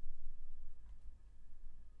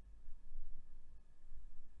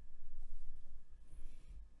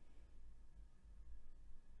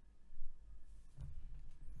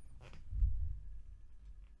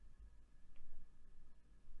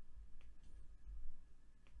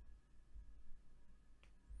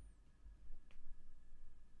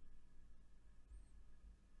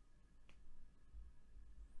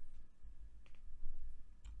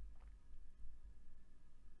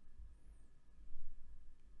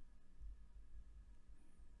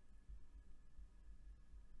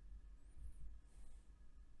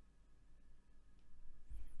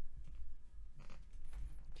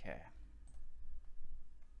 Okay.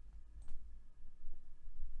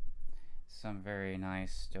 Some very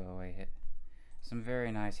nice stowaway hit. Some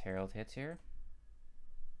very nice herald hits here.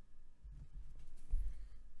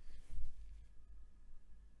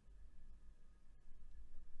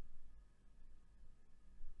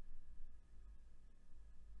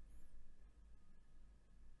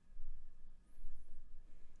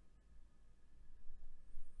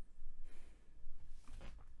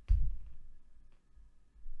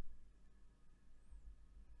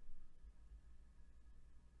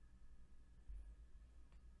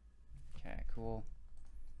 Okay, cool.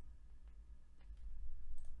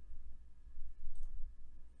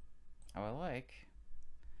 Oh, I like.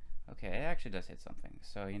 Okay, it actually does hit something.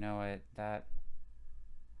 So you know what? That's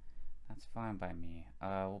fine by me.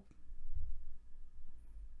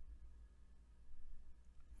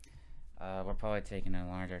 We're probably taking an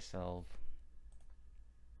enlarge ourselves.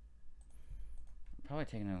 Probably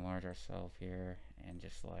taking an enlarge ourselves here and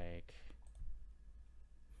just like.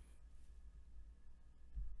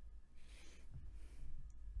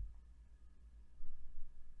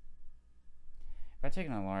 If I take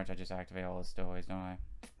an enlarge, I just activate all the stowaways, don't I?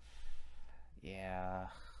 Yeah.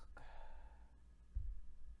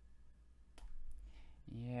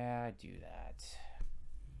 Yeah, I do that.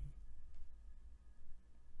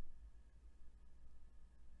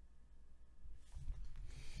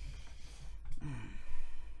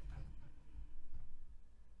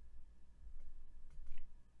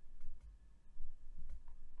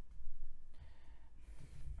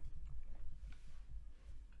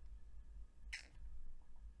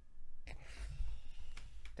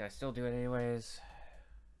 Do I still do it anyways?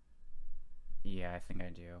 Yeah, I think I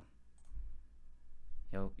do.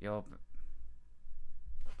 You'll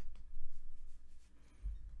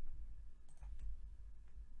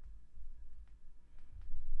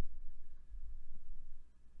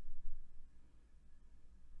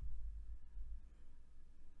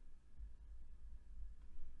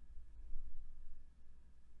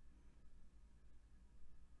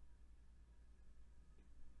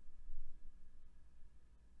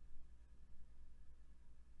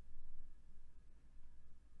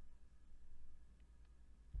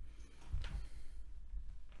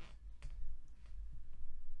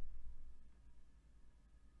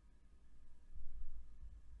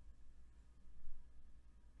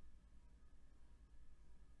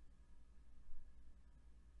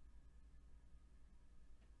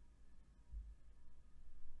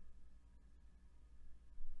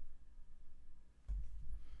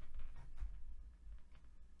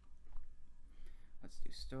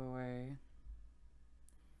do Stowaway.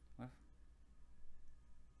 What?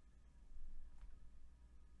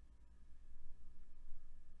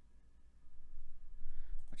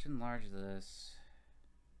 Let's enlarge this.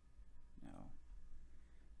 No.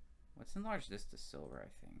 Let's enlarge this to silver,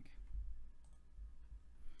 I think.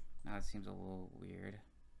 Now it seems a little weird.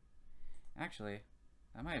 Actually,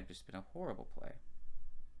 that might have just been a horrible play.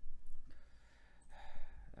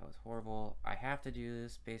 That was horrible. I have to do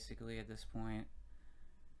this basically at this point.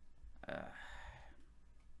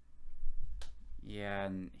 Yeah,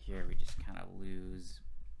 and here we just kind of lose.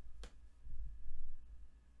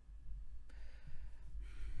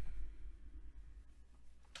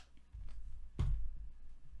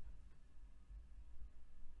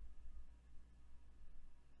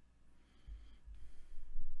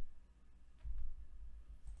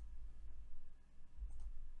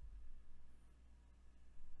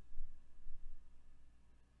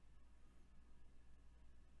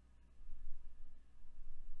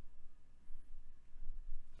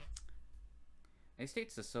 It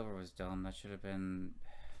states the silver was dumb. That should have been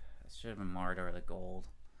marred or the gold.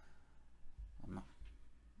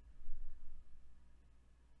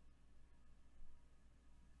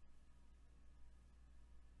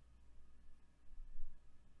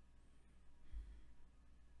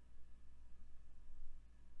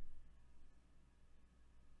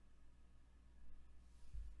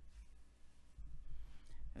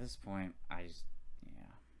 At this point, I just, yeah.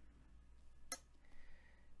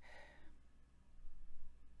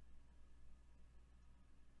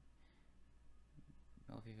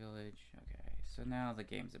 Wealthy Village, okay. So now the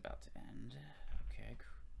game's about to end. Okay.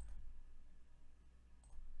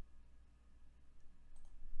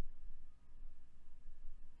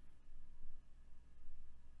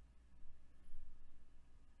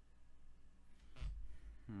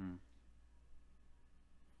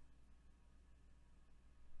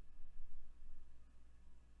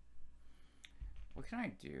 What can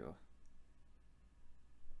I do?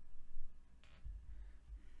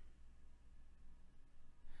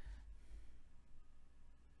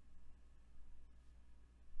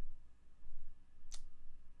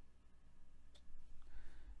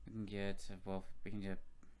 We can get, well, we can get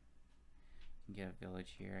a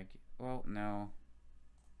village here. Well, no.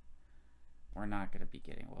 We're not going to be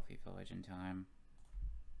getting a wealthy village in time.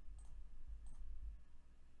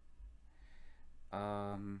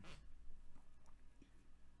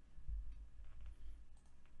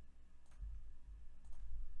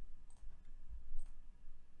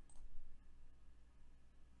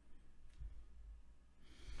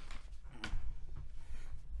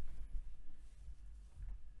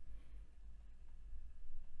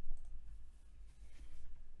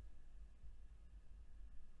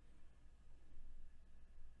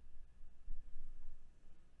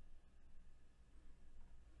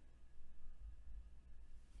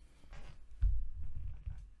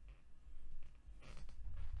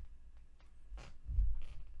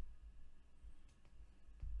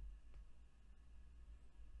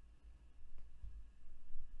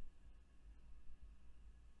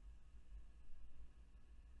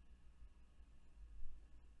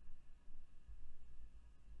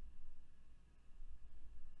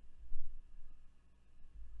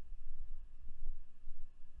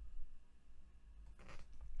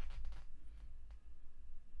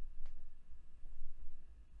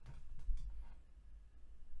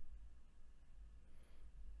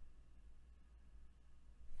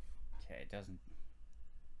 Okay, it doesn't.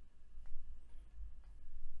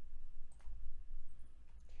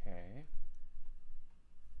 Okay.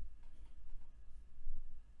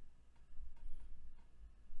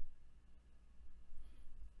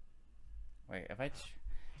 Wait, if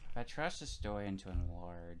I trust the story into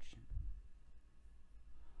enlarge,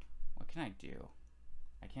 what can I do?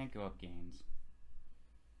 I can't go up gains.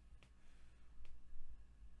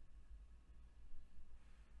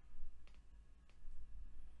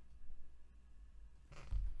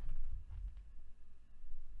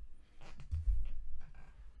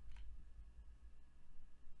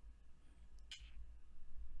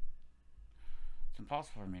 It's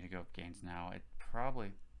impossible for me to go up gains now. It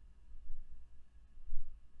probably...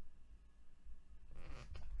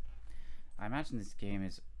 I imagine this game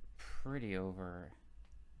is pretty over.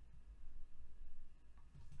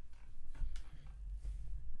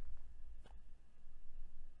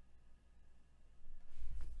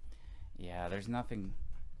 Yeah, there's nothing.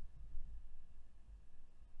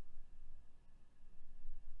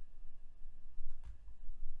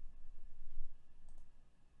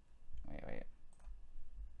 Wait.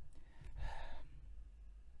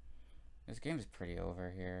 This game is pretty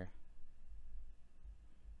over here.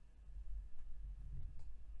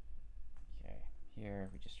 here,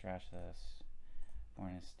 we just trash this.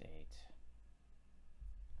 Born in state.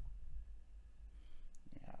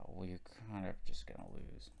 Yeah, we're kind of just gonna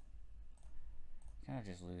lose. Kind of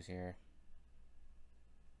just lose here.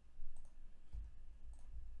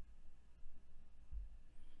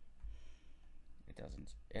 It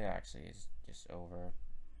doesn't. It actually is just over.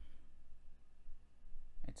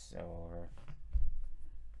 It's so over.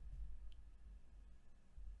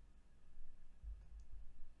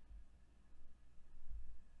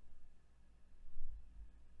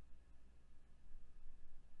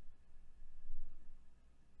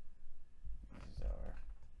 This is over.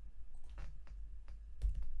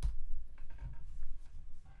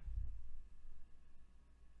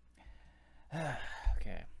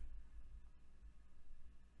 Okay.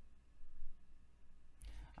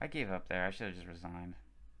 I gave up there. I should have just resigned.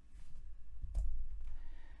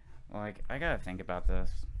 Like, I gotta think about this.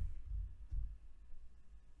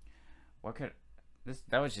 What could...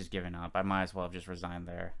 That was just giving up. I might as well have just resigned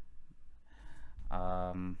there.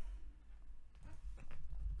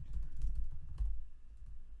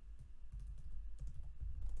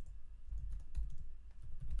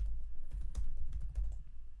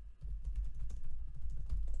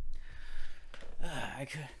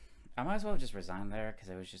 I might as well have just resigned there, because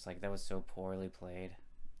it was just like, that was so poorly played.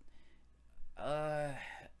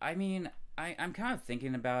 I mean, I'm kind of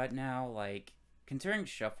thinking about it now, like, considering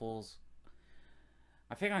shuffles,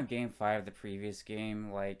 I think on game 5 of the previous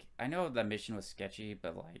game, like, I know the mission was sketchy,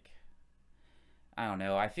 but, like, I don't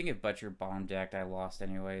know, I think if Butcher bomb decked, I lost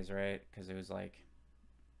anyways, right? Because it was like...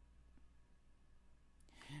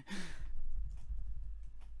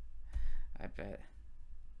 I bet...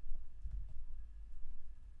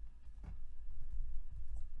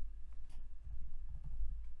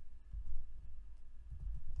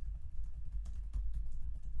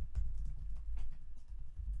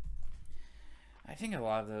 I think a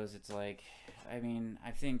lot of those, it's like, I mean,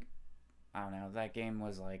 I think, I don't know, that game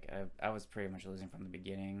was like, I was pretty much losing from the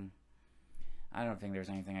beginning. I don't think there's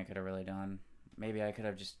anything I could have really done. Maybe I could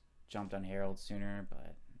have just jumped on Herald sooner,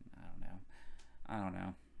 but I don't know. I don't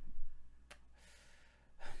know.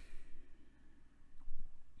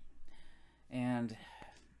 And,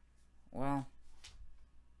 well,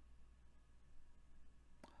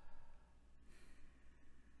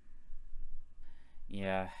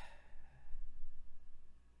 yeah.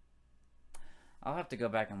 I'll have to go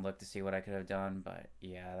back and look to see what I could have done, but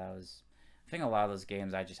yeah, that was... I think a lot of those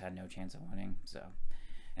games I just had no chance of winning, so...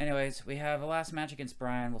 Anyways, we have a last match against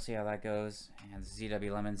Brian. We'll see how that goes. And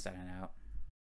ZW Lemon signing out.